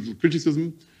 wrote a little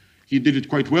criticism. He did it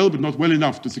quite well, but not well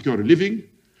enough to secure a living.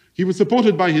 He was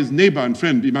supported by his neighbor and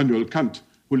friend, Immanuel Kant,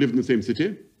 who lived in the same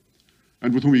city,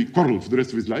 and with whom he quarreled for the rest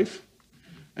of his life.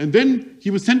 And then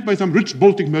he was sent by some rich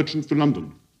Baltic merchants to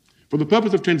London for the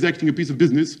purpose of transacting a piece of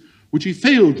business which he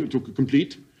failed to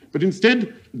complete, but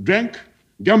instead drank,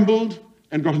 gambled,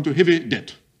 and got into heavy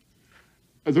debt.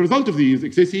 As a result of these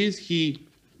excesses, he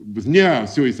was near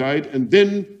suicide and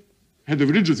then had a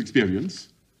religious experience,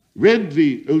 read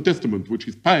the Old Testament, which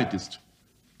his pietist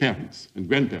parents and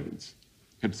grandparents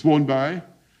had sworn by,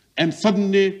 and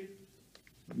suddenly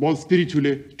was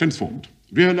spiritually transformed,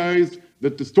 realized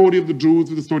that the story of the Jews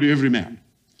was the story of every man.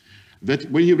 That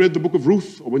when he read the book of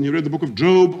Ruth, or when he read the book of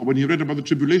Job, or when he read about the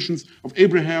tribulations of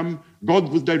Abraham, God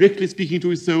was directly speaking to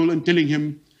his soul and telling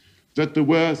him that there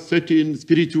were certain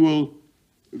spiritual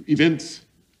events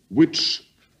which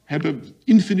had an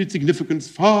infinite significance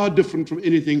far different from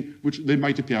anything which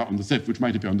might appear on the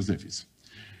surface.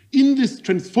 In this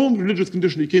transformed religious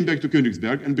condition, he came back to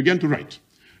Königsberg and began to write.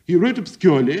 He wrote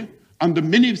obscurely, under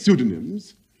many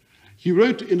pseudonyms. He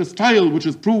wrote in a style which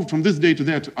has proved from this day to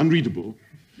that unreadable.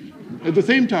 At the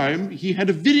same time, he had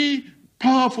a very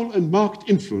powerful and marked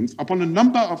influence upon a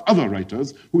number of other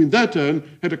writers who in their turn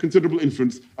had a considerable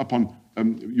influence upon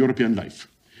European life.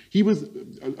 He was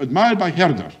admired by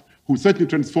Herder, who certainly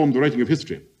transformed the writing of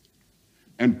history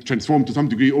and transformed to some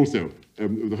degree also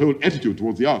the whole attitude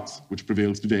towards the arts which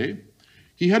prevails today.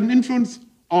 He had an influence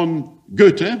on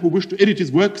Goethe, who wished to edit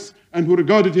his works and who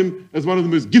regarded him as one of the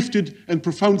most gifted and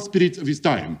profound spirits of his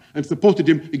time and supported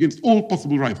him against all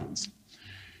possible rivals.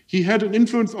 He had an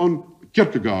influence on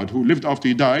Kierkegaard, who lived after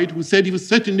he died, who said he was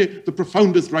certainly the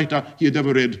profoundest writer he had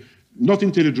ever read, not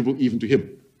intelligible even to him.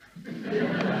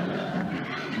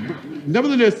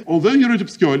 Nevertheless, although he wrote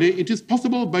obscurely, it is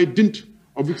possible by dint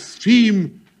of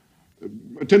extreme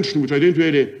attention, which I don't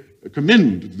really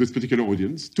commend to this particular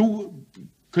audience, to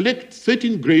collect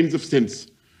certain grains of sense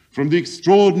from the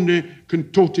extraordinary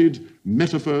contorted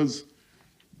metaphors,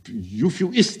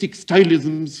 euphuistic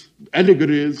stylisms,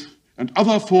 allegories, and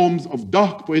other forms of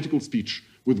dark poetical speech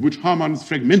with which Hamann's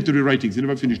fragmentary writings, he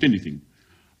never finished anything,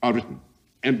 are written.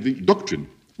 And the doctrine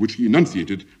which he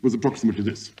enunciated was approximately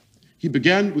this. He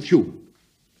began with Hume,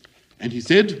 and he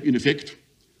said, in effect,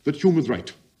 that Hume was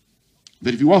right.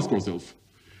 That if you ask yourself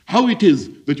how it is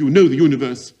that you know the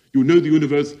universe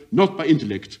not by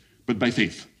intellect, but by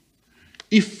faith.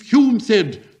 If Hume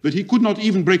said that he could not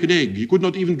even break an egg, he could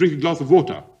not even drink a glass of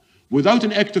water, without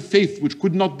an act of faith which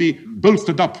could not be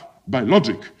bolstered up by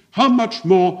logic, how much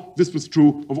more this was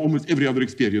true of almost every other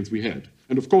experience we had.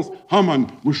 And of course,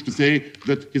 Hamann wished to say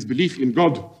that his belief in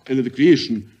God and in the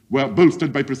creation were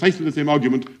bolstered by precisely the same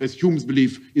argument as Hume's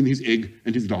belief in his egg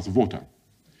and his glass of water.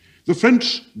 The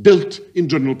French dealt in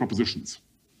general propositions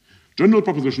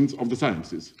of the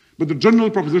sciences. But the general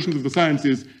propositions of the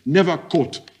sciences never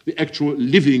caught the actual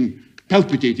living,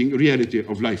 palpitating reality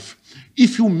of life.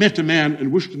 If you met a man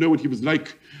and wished to know what he was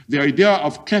like, the idea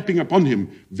of clapping upon him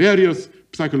various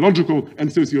psychological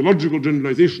and sociological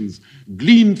generalizations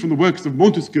gleaned from the works of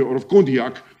Montesquieu or of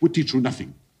Condillac would teach you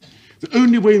nothing. The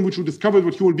only way in which you discovered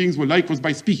what human beings were like was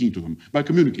by speaking to them, by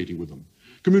communicating with them.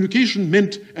 Communication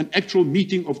meant an actual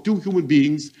meeting of two human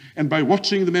beings, and by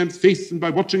watching the man's face and by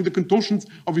watching the contortions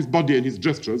of his body and his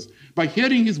gestures, by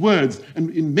hearing his words and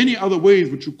in many other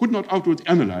ways which you could not outwards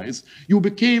analyze, you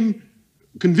became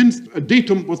convinced a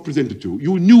datum was presented to you.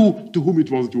 You knew to whom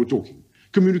it was that you were talking.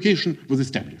 Communication was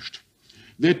established.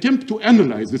 The attempt to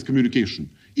analyze this communication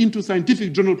into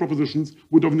scientific general propositions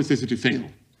would of necessity fail.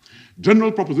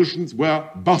 General propositions were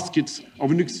baskets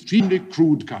of an extremely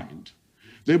crude kind.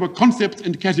 They were concepts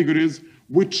and categories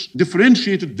which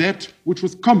differentiated that which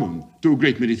was common to a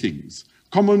great many things,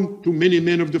 common to many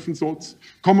men of different sorts,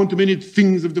 common to many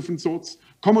things of different sorts,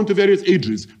 common to various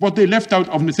ages. What they left out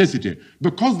of necessity,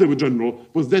 because they were general,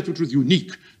 was that which was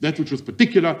unique, that which was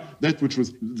particular, that which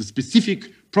was the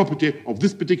specific property of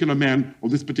this particular man or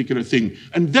this particular thing.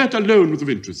 And that alone was of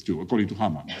interest to you, according to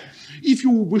Hamann. If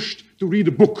you wished to read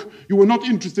a book, you were not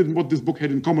interested in what this book had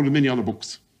in common with many other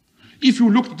books. If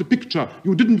you looked at the picture,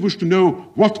 you didn't wish to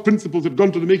know what principles had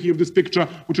gone to the making of this picture,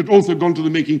 which had also gone to the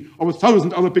making of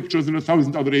 1,000 other pictures in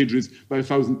 1,000 other ages by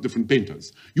 1,000 different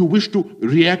painters. You wish to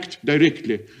react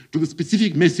directly to the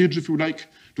specific message, if you like,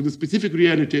 to the specific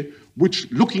reality,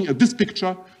 which, looking at this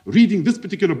picture, reading this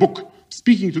particular book,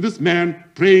 speaking to this man,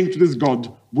 praying to this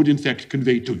God, would in fact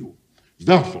convey to you.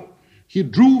 Therefore, he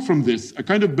drew from this a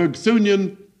kind of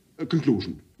Bergsonian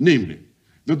conclusion, namely,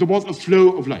 that there was a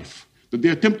flow of life, that the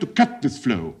attempt to cut this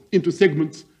flow into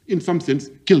segments, in some sense,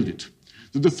 killed it.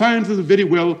 That the sciences are very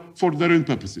well for their own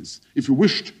purposes. If you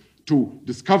wished to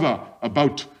discover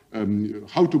about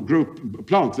how to grow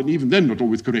plants, and even then not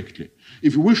always correctly,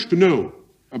 if you wish to know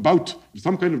about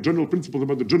some kind of general principles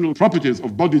about the general properties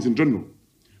of bodies in general,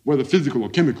 whether physical or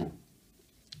chemical,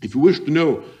 if you wish to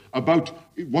know about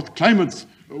what climates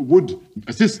would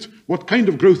assist, what kind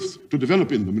of growths to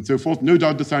develop in them, and so forth, no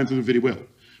doubt the sciences are very well.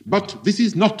 But this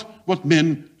is not what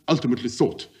men ultimately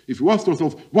sought. If you ask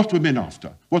yourself, what were men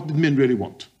after? What did men really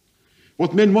want?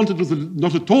 What men wanted was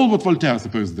not at all what Voltaire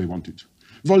supposed they wanted.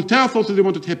 Voltaire thought that they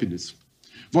wanted happiness.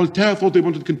 Voltaire thought they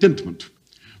wanted contentment.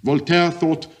 Voltaire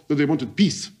thought that they wanted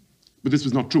peace. But this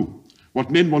was not true. What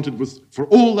men wanted was for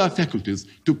all their faculties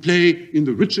to play in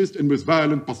the richest and most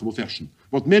violent possible fashion.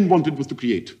 What men wanted was to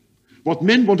create. What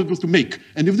men wanted was to make.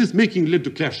 And if this making led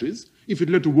to clashes, if it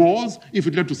led to wars, if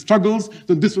it led to struggles,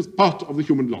 then this was part of the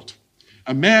human lot.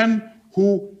 A man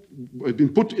who had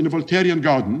been put in a Voltairean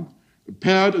garden,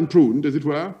 pared and pruned, as it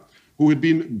were, who had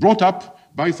been brought up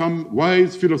by some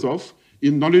wise philosopher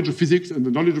in knowledge of physics and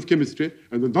the knowledge of chemistry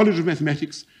and the knowledge of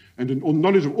mathematics and in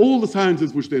knowledge of all the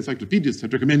sciences which the encyclopedists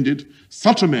had recommended,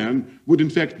 such a man would in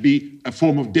fact be a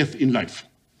form of death in life.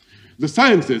 The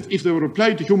sciences, if they were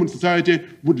applied to human society,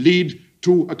 would lead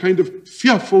to a kind of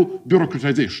fearful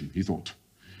bureaucratization, he thought.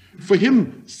 For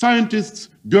him, scientists,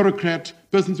 bureaucrats,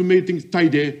 persons who made things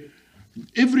tidy,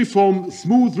 every form,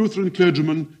 smooth Lutheran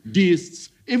clergymen, deists,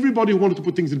 everybody who wanted to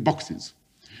put things in boxes,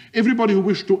 everybody who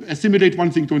wished to assimilate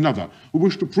one thing to another, who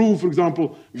wished to prove, for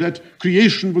example, that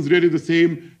creation was really the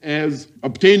same as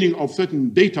obtaining of certain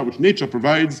data which nature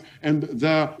provides and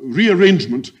their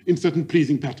rearrangement in certain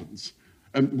pleasing patterns.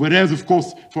 Whereas, of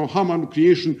course, for Hamann,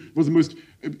 creation was the most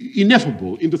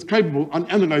ineffable, indescribable,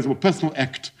 unanalyzable personal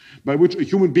act by which a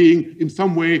human being in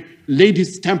some way laid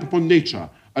his stamp upon nature,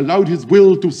 allowed his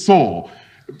will to soar,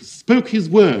 spoke his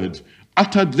word,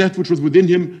 uttered that which was within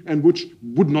him and which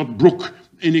would not brook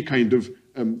any kind of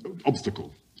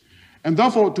obstacle. And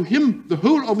therefore, to him, the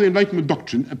whole of the Enlightenment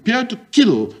doctrine appeared to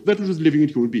kill that which was living in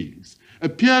human beings,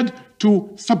 appeared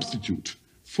to substitute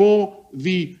for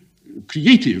the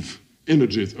creative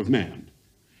energies of man,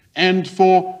 and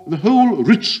for the whole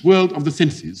rich world of the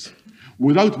senses,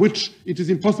 without which it is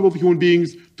impossible for human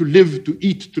beings to live, to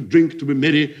eat, to drink, to be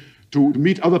merry, to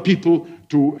meet other people,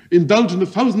 to indulge in the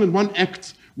 1,001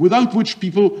 acts, without which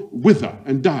people wither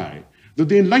and die. That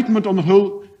the Enlightenment on the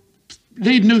whole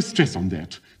laid no stress on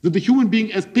that. That the human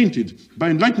being as painted by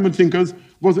Enlightenment thinkers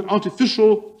was an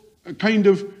artificial kind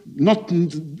of, not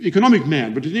economic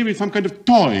man, but anyway some kind of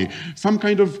toy, some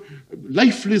kind of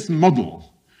lifeless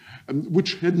model,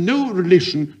 which had no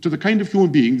relation to the kind of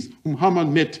human beings whom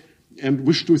Hamann met and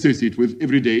wished to associate with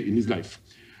every day in his life.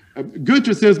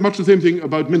 Goethe says much the same thing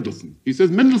about Mendelssohn. He says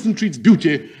Mendelssohn treats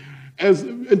beauty as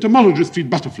entomologists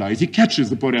treat butterflies. He catches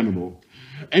the poor animal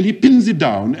and he pins it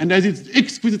down, and as its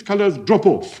exquisite colors drop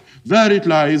off, there it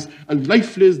lies, a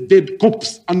lifeless dead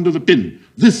corpse under the pin.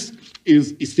 This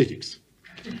is aesthetics.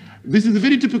 This is a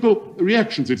very typical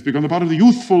reaction, so to speak, on the part of the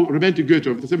youthful romantic Goethe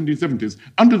of the 1770s,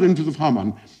 under the influence of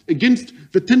Hamann, against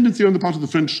the tendency on the part of the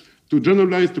French to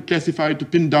generalize, to classify, to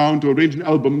pin down, to arrange in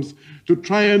albums, to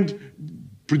try and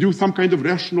produce some kind of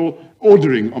rational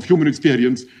ordering of human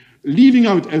experience, leaving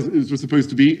out, as it was supposed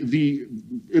to be, the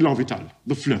élan vital,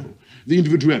 the flow, the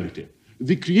individuality,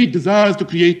 the desires to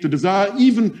create, the desire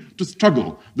even to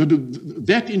struggle,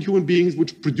 that in human beings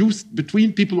which produced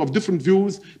between people of different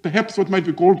views, perhaps what might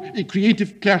be called a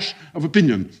creative clash of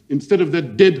opinion, instead of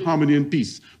that dead harmony and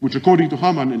peace, which according to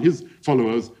Hamann and his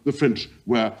followers, the French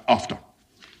were after.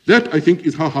 That, I think,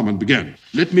 is how Hamann began.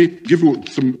 Let me give you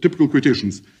some typical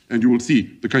quotations, and you will see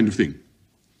the kind of thing.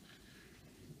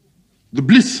 The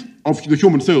bliss of the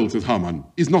human soul, says Hamann,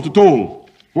 is not at all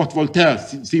what Voltaire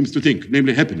seems to think,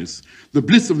 namely happiness. The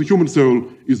bliss of the human soul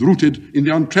is rooted in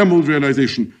the untrammeled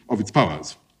realization of its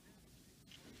powers.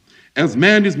 As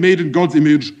man is made in God's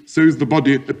image, so is the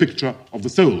body a picture of the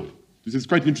soul. This is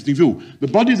quite an interesting view. The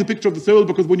body is a picture of the soul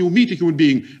because when you meet a human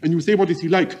being and you say, what is he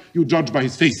like, you judge by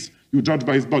his face, you judge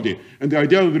by his body. And the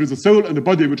idea that there is a soul and a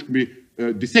body which can be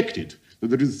dissected, that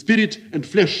there is spirit and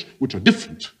flesh which are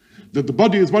different, that the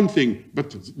body is one thing,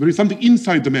 but there is something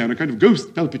inside the man, a kind of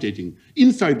ghost palpitating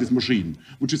inside this machine,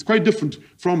 which is quite different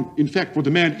from, in fact, what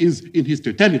the man is in his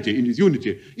totality, in his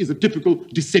unity, is a typical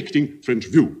dissecting French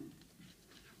view.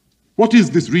 What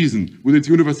is this reason with its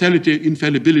universality,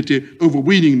 infallibility,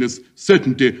 overweeningness,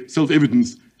 certainty,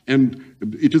 self-evidence, and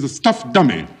it is a stuffed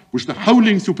dummy which the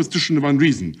howling superstition of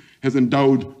unreason has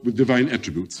endowed with divine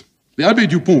attributes. The Abbé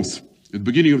Duponce, at the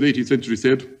beginning of the 18th century,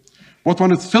 said, what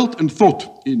one has felt and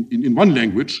thought in one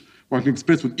language, one can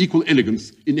express with equal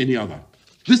elegance in any other.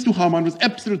 This to Hamann was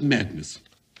absolute madness.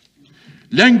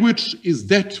 Language is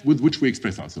that with which we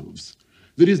express ourselves.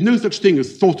 There is no such thing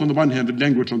as thought on the one hand and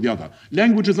language on the other.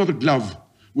 Language is not a glove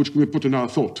which we put on our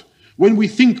thought. When we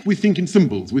think in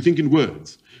symbols, we think in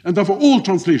words. And therefore all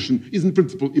translation is in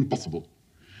principle impossible.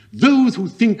 Those who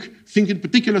think in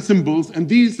particular symbols, and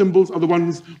these symbols are the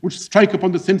ones which strike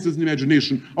upon the senses and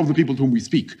imagination of the people to whom we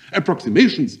speak.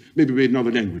 Approximations may be made in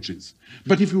other languages.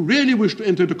 But if you really wish to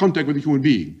enter into contact with a human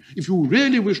being, if you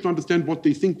really wish to understand what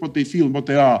they think, what they feel, and what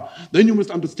they are, then you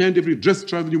must understand every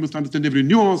gesture, you must understand every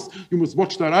nuance, you must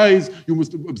watch their eyes, you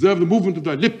must observe the movement of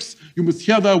their lips, you must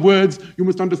hear their words, you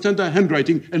must understand their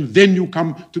handwriting, and then you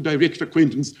come to direct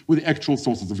acquaintance with the actual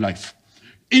sources of life.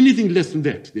 Anything less than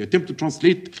that, they attempt to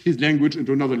translate his language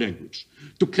into another language,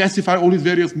 to classify all his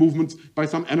various movements by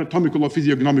some anatomical or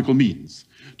physiognomical means,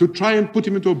 to try and put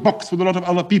him into a box with a lot of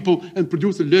other people and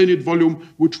produce a learned volume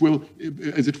which will,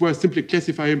 as it were, simply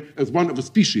classify him as one of a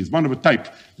species, one of a type.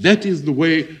 That is the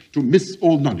way to miss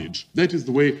all knowledge. That is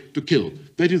the way to kill.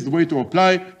 That is the way to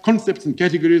apply concepts and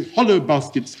categories, hollow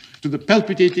baskets, to the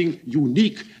palpitating,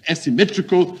 unique,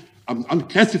 asymmetrical,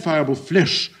 unclassifiable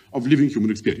flesh of living human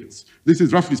experience. This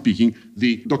is, roughly speaking,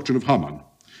 the doctrine of Hamann.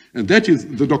 And that is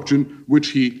the doctrine which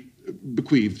he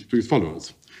bequeathed to his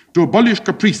followers. To abolish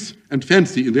caprice and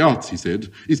fancy in the arts, he said,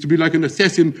 is to be like an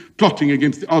assassin plotting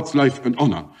against the art's life and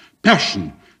honor.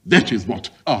 Passion, that is what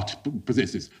art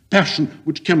possesses. Passion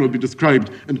which cannot be described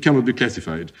and cannot be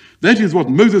classified. That is what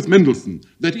Moses Mendelssohn,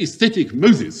 that aesthetic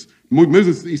Moses,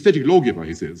 the aesthetic lawgiver,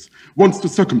 he says, wants to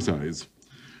circumcise.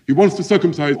 He wants to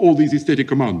circumcise all these aesthetic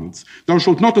commandments. Thou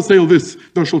shalt not assail this,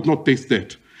 thou shalt not taste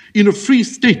that. In a free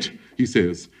state, he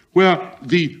says, where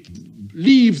the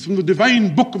leaves from the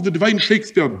divine book of the divine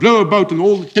Shakespeare blow about in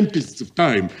all the tempests of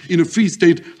time, in a free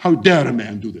state, how dare a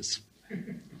man do this?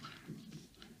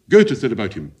 Goethe said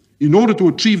about him, in order to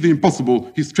achieve the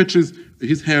impossible, he stretches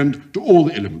his hand to all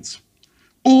the elements.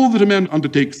 All that a man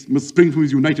undertakes must spring from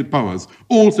his united powers.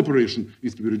 All separation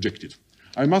is to be rejected.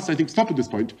 I must, I think, stop at this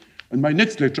point. In my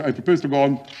next lecture, I propose to go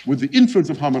on with the influence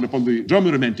of Hamann upon the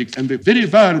German Romantics and the very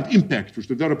violent impact which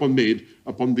they thereupon made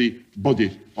upon the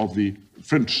body of the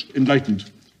French Enlightened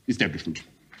establishment.